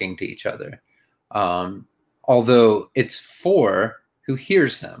type talking to each other. Although it's 4 who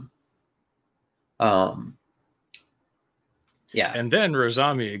hears him. Yeah. And then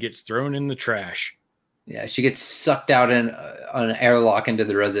Rosamia gets thrown in the trash. Yeah, she gets sucked out on an airlock into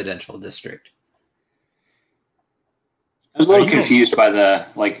the residential district. I was a little confused by the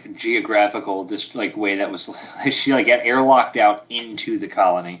like geographical just like way that was. She like got airlocked out into the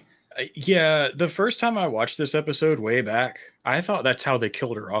colony. Yeah, the first time I watched this episode way back, I thought that's how they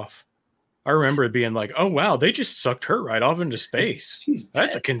killed her off. I remember it being like, oh wow, they just sucked her right off into space.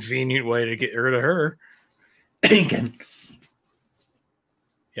 That's a convenient way to get rid of her.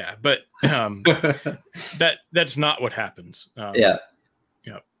 Yeah, but that's not what happens. Yeah.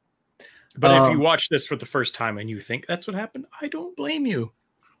 But if you watch this for the first time and you think that's what happened, I don't blame you.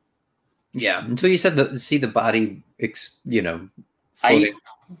 Yeah, until you said see the body, floating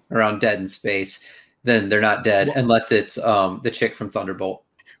around dead in space, then they're not dead unless it's the chick from Thunderbolt.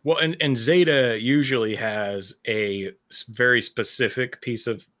 Well, and Zeta usually has a very specific piece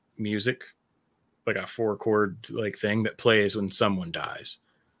of music, like a 4-chord like thing that plays when someone dies.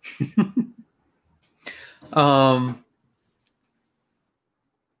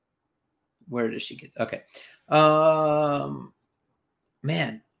 Where does she get? Okay. All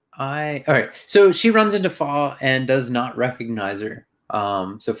right. So she runs into Fa and does not recognize her.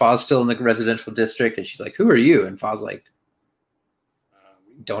 So Fa's still in the residential district, and she's like, "Who are you?" And Fa's like,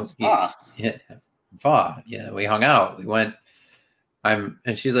 "Don't." Fa. Yeah, Fa. Yeah, we hung out. We went. And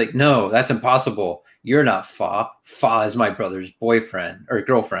she's like, "No, that's impossible. You're not Fa. Fa is my brother's boyfriend or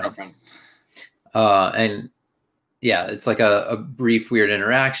girlfriend." And yeah, it's like a brief, weird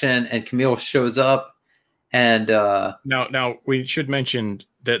interaction, and Camille shows up, and now we should mention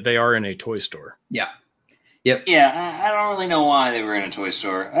that they are in a toy store. Yeah. Yep. Yeah, I don't really know why they were in a toy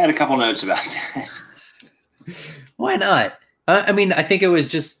store. I had a couple notes about that. Why not? I mean, I think it was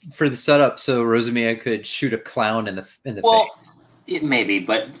just for the setup, so Rosamia could shoot a clown in the face. It maybe,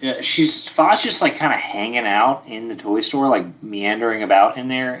 but Fa's just like kind of hanging out in the toy store, like meandering about in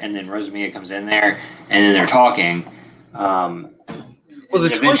there, and then Rosamia comes in there, and then they're talking. Well, the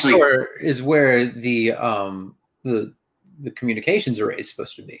toy store is where the communications array is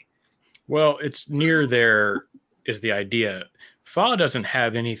supposed to be. Well, it's near there is the idea. Fa doesn't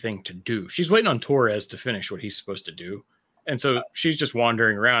have anything to do. She's waiting on Torres to finish what he's supposed to do. And so she's just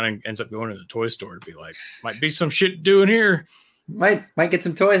wandering around and ends up going to the toy store to be like, might be some shit to do in here. Might get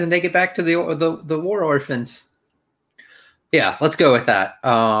some toys and take it back to the war orphans. Yeah, let's go with that.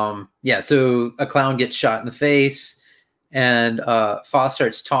 So a clown gets shot in the face, and Fa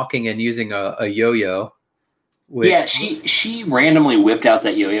starts talking and using a yo-yo. Yeah, she randomly whipped out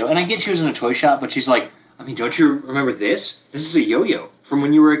that yo-yo, and I get she was in a toy shop, but she's like, I mean, don't you remember this? This is a yo-yo from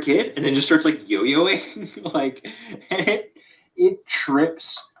when you were a kid, and then just starts like yo-yoing, like, and it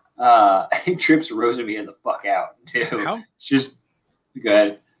trips Rosamia the fuck out too. It's just go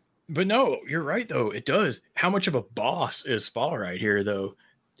ahead. But no, you're right though. It does. How much of a boss is Fa right here though?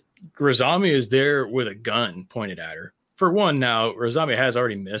 Rosamia is there with a gun pointed at her. For one, now Rosamia has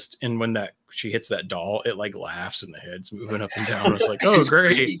already missed, and when she hits that doll, it like laughs and the head's moving up and down. It's like, oh,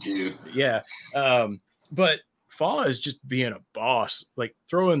 great. Yeah. But Fa is just being a boss, like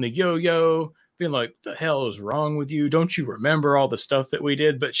throwing the yo-yo, being like, what the hell is wrong with you? Don't you remember all the stuff that we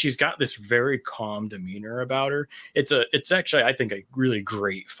did? But she's got this very calm demeanor about her. It's actually, I think, a really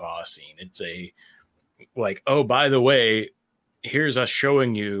great Fa scene. It's like, oh, by the way, here's us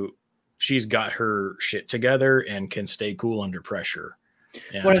showing you she's got her shit together and can stay cool under pressure.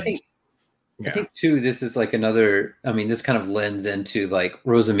 And, well, I think too, this is like another, I mean, this kind of lends into like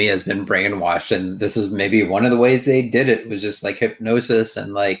Rosamia has been brainwashed, and this is maybe one of the ways they did it was just like hypnosis,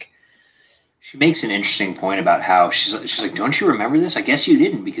 and like she makes an interesting point about how she's like, don't you remember this? I guess you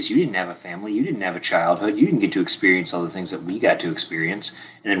didn't, because you didn't have a family, you didn't have a childhood, you didn't get to experience all the things that we got to experience.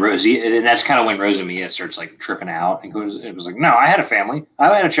 And then and that's kind of when Rosamia starts like tripping out and it was like, no, I had a family,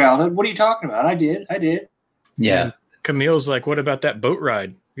 I had a childhood. What are you talking about? I did. Yeah. And Camille's like, what about that boat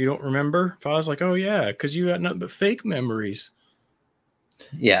ride? You don't remember? Fa's like, oh yeah, because you got nothing but fake memories.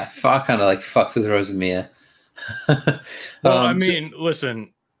 Yeah, Fa kind of like fucks with Rosamia. Well, I mean,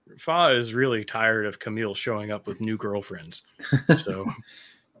 listen, Fa is really tired of Camille showing up with new girlfriends. So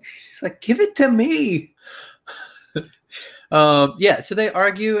she's like, give it to me. So they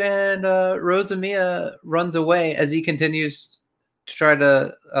argue, and Rosamia runs away as he continues to try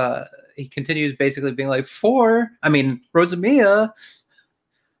to. He continues basically being like, Rosamia.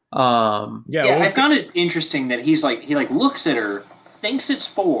 I found it interesting that he looks at her, thinks it's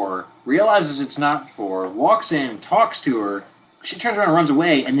 4, realizes it's not 4, walks in, talks to her, she turns around and runs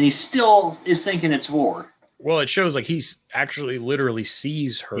away, and then he still is thinking it's 4. Well, it shows like he's actually literally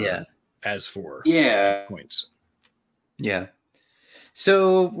sees her as 4 points. Yeah.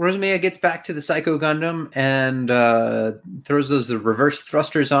 So Rosamia gets back to the Psycho Gundam and throws the reverse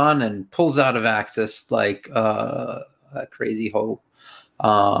thrusters on and pulls out of Axis like a crazy hoe.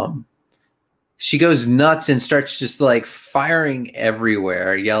 she goes nuts and starts just like firing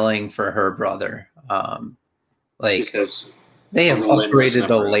everywhere, yelling for her brother. Like because they have upgraded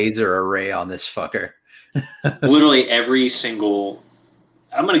the laser array on this fucker. Literally every single.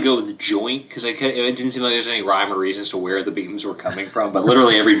 I'm going to go with the joint because it didn't seem like there's any rhyme or reason as to where the beams were coming from. But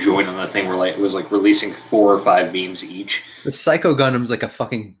literally every joint on that thing was like releasing 4 or 5 beams each. The Psycho Gundam's like a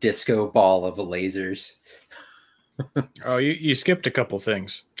fucking disco ball of lasers. Oh, you skipped a couple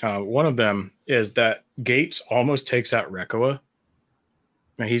things. One of them is that Gates almost takes out Reccoa.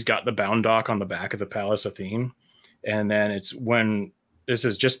 And he's got the bound dock on the back of the Pallas Athene. And then it's when this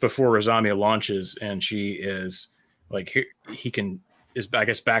is just before Rosamia launches and she is like, is I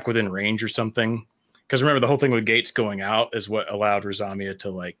guess back within range or something. Because remember, the whole thing with Gates going out is what allowed Rosamia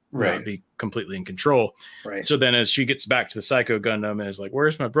to be completely in control. Right. So then as she gets back to the Psycho Gundam and is like,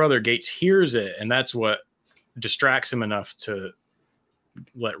 where's my brother? Gates hears it. And that's what distracts him enough to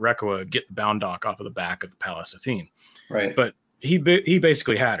let Reccoa get the bound dock off of the back of the Pallas Athene. Right. But he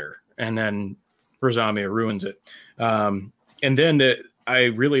basically had her. And then Rosamia ruins it. And then I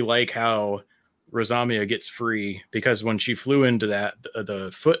really like how Rosamia gets free because when she flew into that, the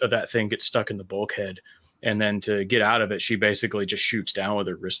foot of that thing gets stuck in the bulkhead. And then to get out of it, she basically just shoots down with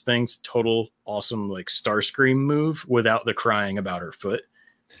her wrist things. Total awesome, like Starscream move without the crying about her foot.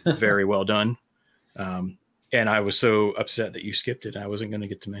 Very well done. And I was so upset that you skipped it. I wasn't going to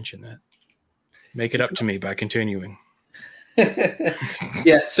get to mention that. Make it up to me by continuing.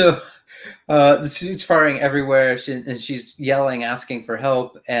 Yeah. So the suit's firing everywhere, and she's yelling, asking for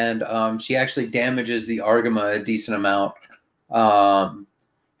help, and she actually damages the Argama a decent amount.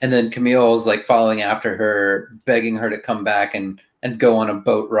 And then Camille's like following after her, begging her to come back and go on a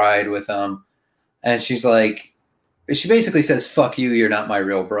boat ride with them. And she's like, she basically says, "Fuck you, you're not my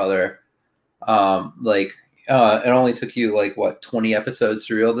real brother." It only took you 20 episodes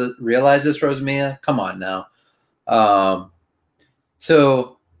to realize this, Rosamia? Come on now.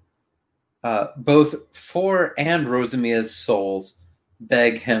 So both For and Rosamia's souls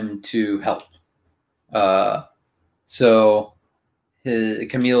beg him to help. Camille,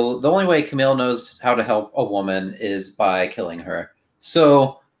 the only way Camille knows how to help a woman is by killing her.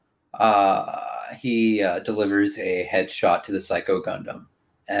 So he delivers a headshot to the Psycho Gundam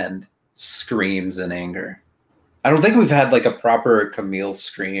and screams in anger. I don't think we've had a proper Camille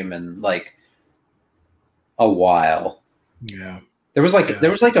scream in a while. Yeah. There was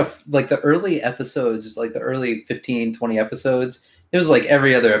the early episodes, the early 15, 20 episodes. It was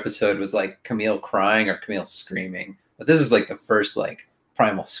every other episode was Camille crying or Camille screaming. But this is the first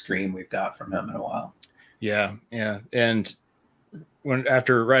primal scream we've got from him in a while. Yeah, yeah. And right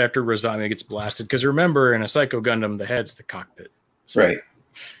after Rosamia gets blasted, because remember in a Psycho Gundam the head's the cockpit. So, right.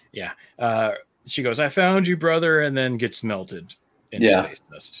 Yeah. She goes, "I found you, brother," and then gets melted into space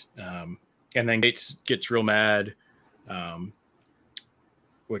dust. And then Gates gets real mad.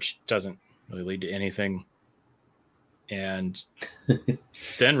 Which doesn't really lead to anything. And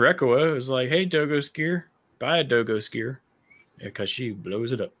then Reccoa is like, "Hey, Dogo Skier, buy a Dogo Skier," because she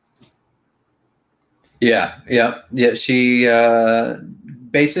blows it up. Yeah. She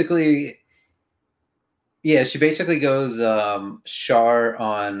basically goes Char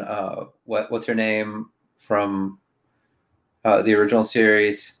on what's her name from the original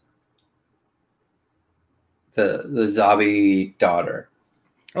series, the Zabi daughter.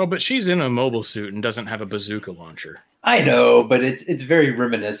 Oh, but she's in a mobile suit and doesn't have a bazooka launcher. I know, but it's very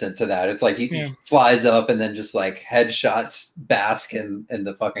reminiscent to that. It's he flies up and then just headshots Bask in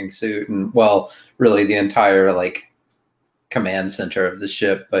the fucking suit, and really the entire command center of the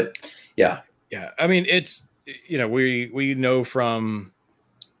ship. But yeah. I mean, it's we know from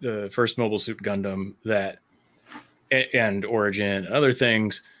the first Mobile Suit Gundam that and Origin and other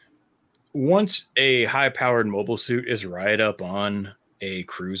things. Once a high-powered mobile suit is right up on a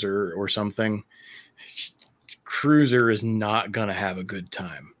cruiser or something, cruiser is not gonna have a good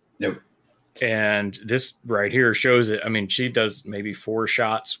time. Nope. And this right here shows it. I mean, she does maybe 4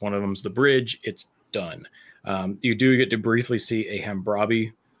 shots. One of them's the bridge. It's done. You do get to briefly see a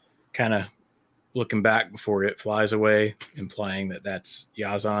Hammurabi kind of looking back before it flies away, implying that that's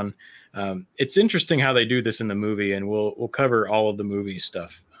Yazan. It's interesting how they do this in the movie, and we'll cover all of the movie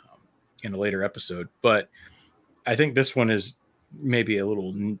stuff in a later episode. But I think this one is maybe a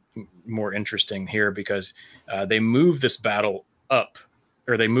little more interesting here because they move this battle up,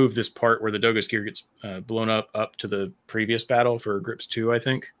 or they move this part where the Dogo Skier gets blown up to the previous battle for Grips 2, I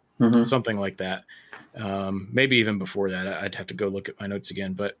think. Mm-hmm. Something like that. Maybe even before that. I'd have to go look at my notes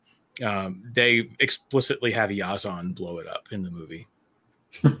again, but they explicitly have Yazan blow it up in the movie.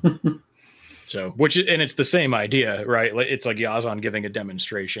 So, and it's the same idea, right? It's like Yazan giving a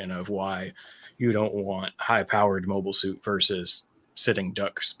demonstration of why, you don't want high-powered mobile suit versus sitting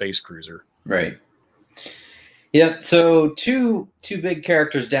duck space cruiser. Right. Yep. So two big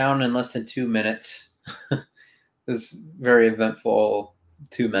characters down in less than 2 minutes. This very eventful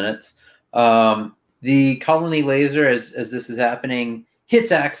 2 minutes. The colony laser, as this is happening,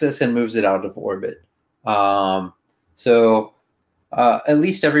 hits Axis and moves it out of orbit. So at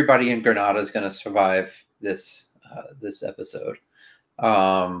least everybody in Granada is going to survive this episode.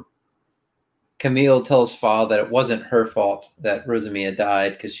 Camille tells Fa that it wasn't her fault that Rosamia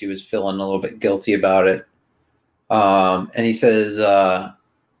died because she was feeling a little bit guilty about it. And he says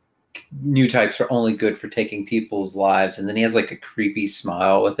new types are only good for taking people's lives. And then he has like a creepy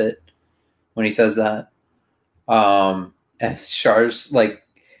smile with it when he says that. And Char gives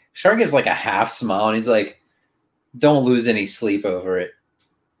like a half smile and he's like, don't lose any sleep over it.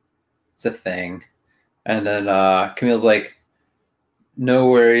 It's a thing. And then Camille's like, no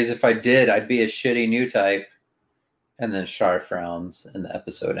worries. If I did, I'd be a shitty new type. And then Char frowns and the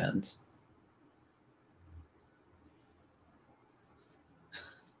episode ends.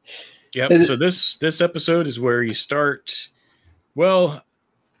 Yep. So this episode is where you start. Well,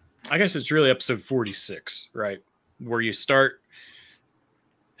 I guess it's really episode 46, right? Where you start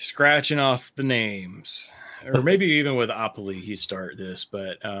scratching off the names, or maybe even with Apolly, he start this,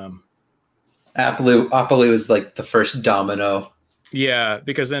 but Apolly was like the first domino. Yeah,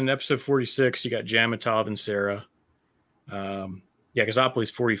 because then episode 46, you got Jamatov and Sarah. Yeah, because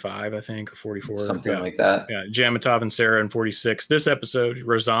Apolly's 45, I think, or 44. Something like that. Yeah, Jamatov and Sarah in 46. This episode,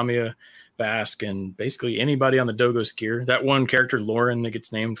 Rosamia, Bask, and basically anybody on the Dogo Skier. That one character, Lauren, that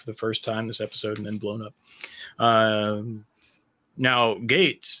gets named for the first time this episode and then blown up. Now,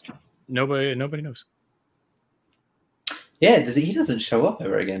 Gates, nobody knows. Yeah, he doesn't show up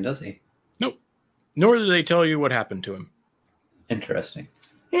ever again, does he? Nope. Nor do they tell you what happened to him. Interesting.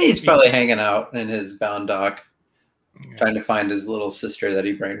 Yeah, he's probably hanging out in his bound dock, trying to find his little sister that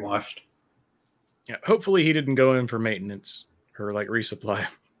he brainwashed. Yeah, hopefully he didn't go in for maintenance or like resupply.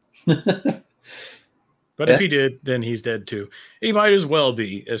 But if he did, then he's dead too. He might as well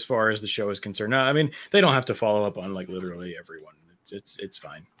be, as far as the show is concerned. Now, I mean, they don't have to follow up on like literally everyone. It's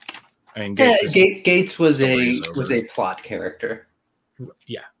fine. I mean, Gates was a plot character.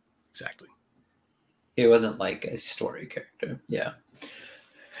 Yeah, exactly. It wasn't like a story character. Yeah.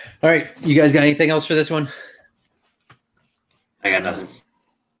 All right, you guys got anything else for this one? I got nothing.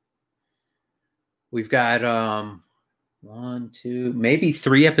 We've got 1, 2, maybe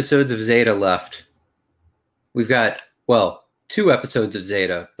 3 episodes of Zeta left. We've got 2 episodes of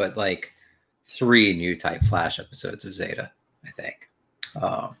Zeta, but like 3 new type Flash episodes of Zeta, I think.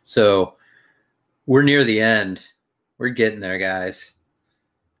 So we're near the end. We're getting there, guys.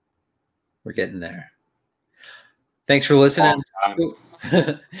 We're getting there. Thanks for listening.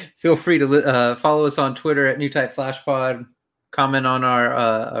 Feel free to follow us on Twitter at New Type Flash Pod. Comment on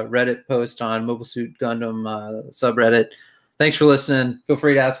our Reddit post on Mobile Suit Gundam subreddit. Thanks for listening. Feel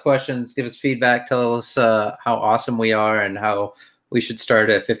free to ask questions, give us feedback, tell us how awesome we are and how we should start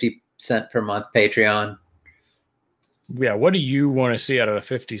a 50-cent per month Patreon. Yeah, what do you want to see out of a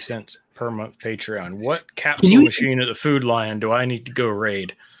 50 cents per month Patreon? What capsule machine at the Food Lion do I need to go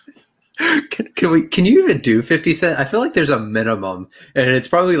raid? Can you even do 50 cents? I feel like there's a minimum, and it's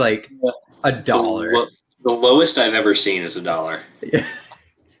probably like $1. The lowest I've ever seen is $1. Yeah.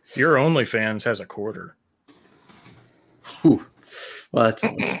 Your OnlyFans has $0.25. Whew. Well, that's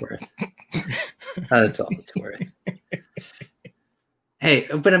all it's worth. That's all it's worth. Hey,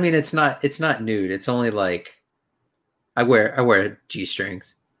 but I mean, it's not nude. It's only like I wear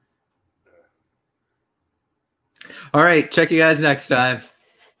G-strings. All right, check you guys next time.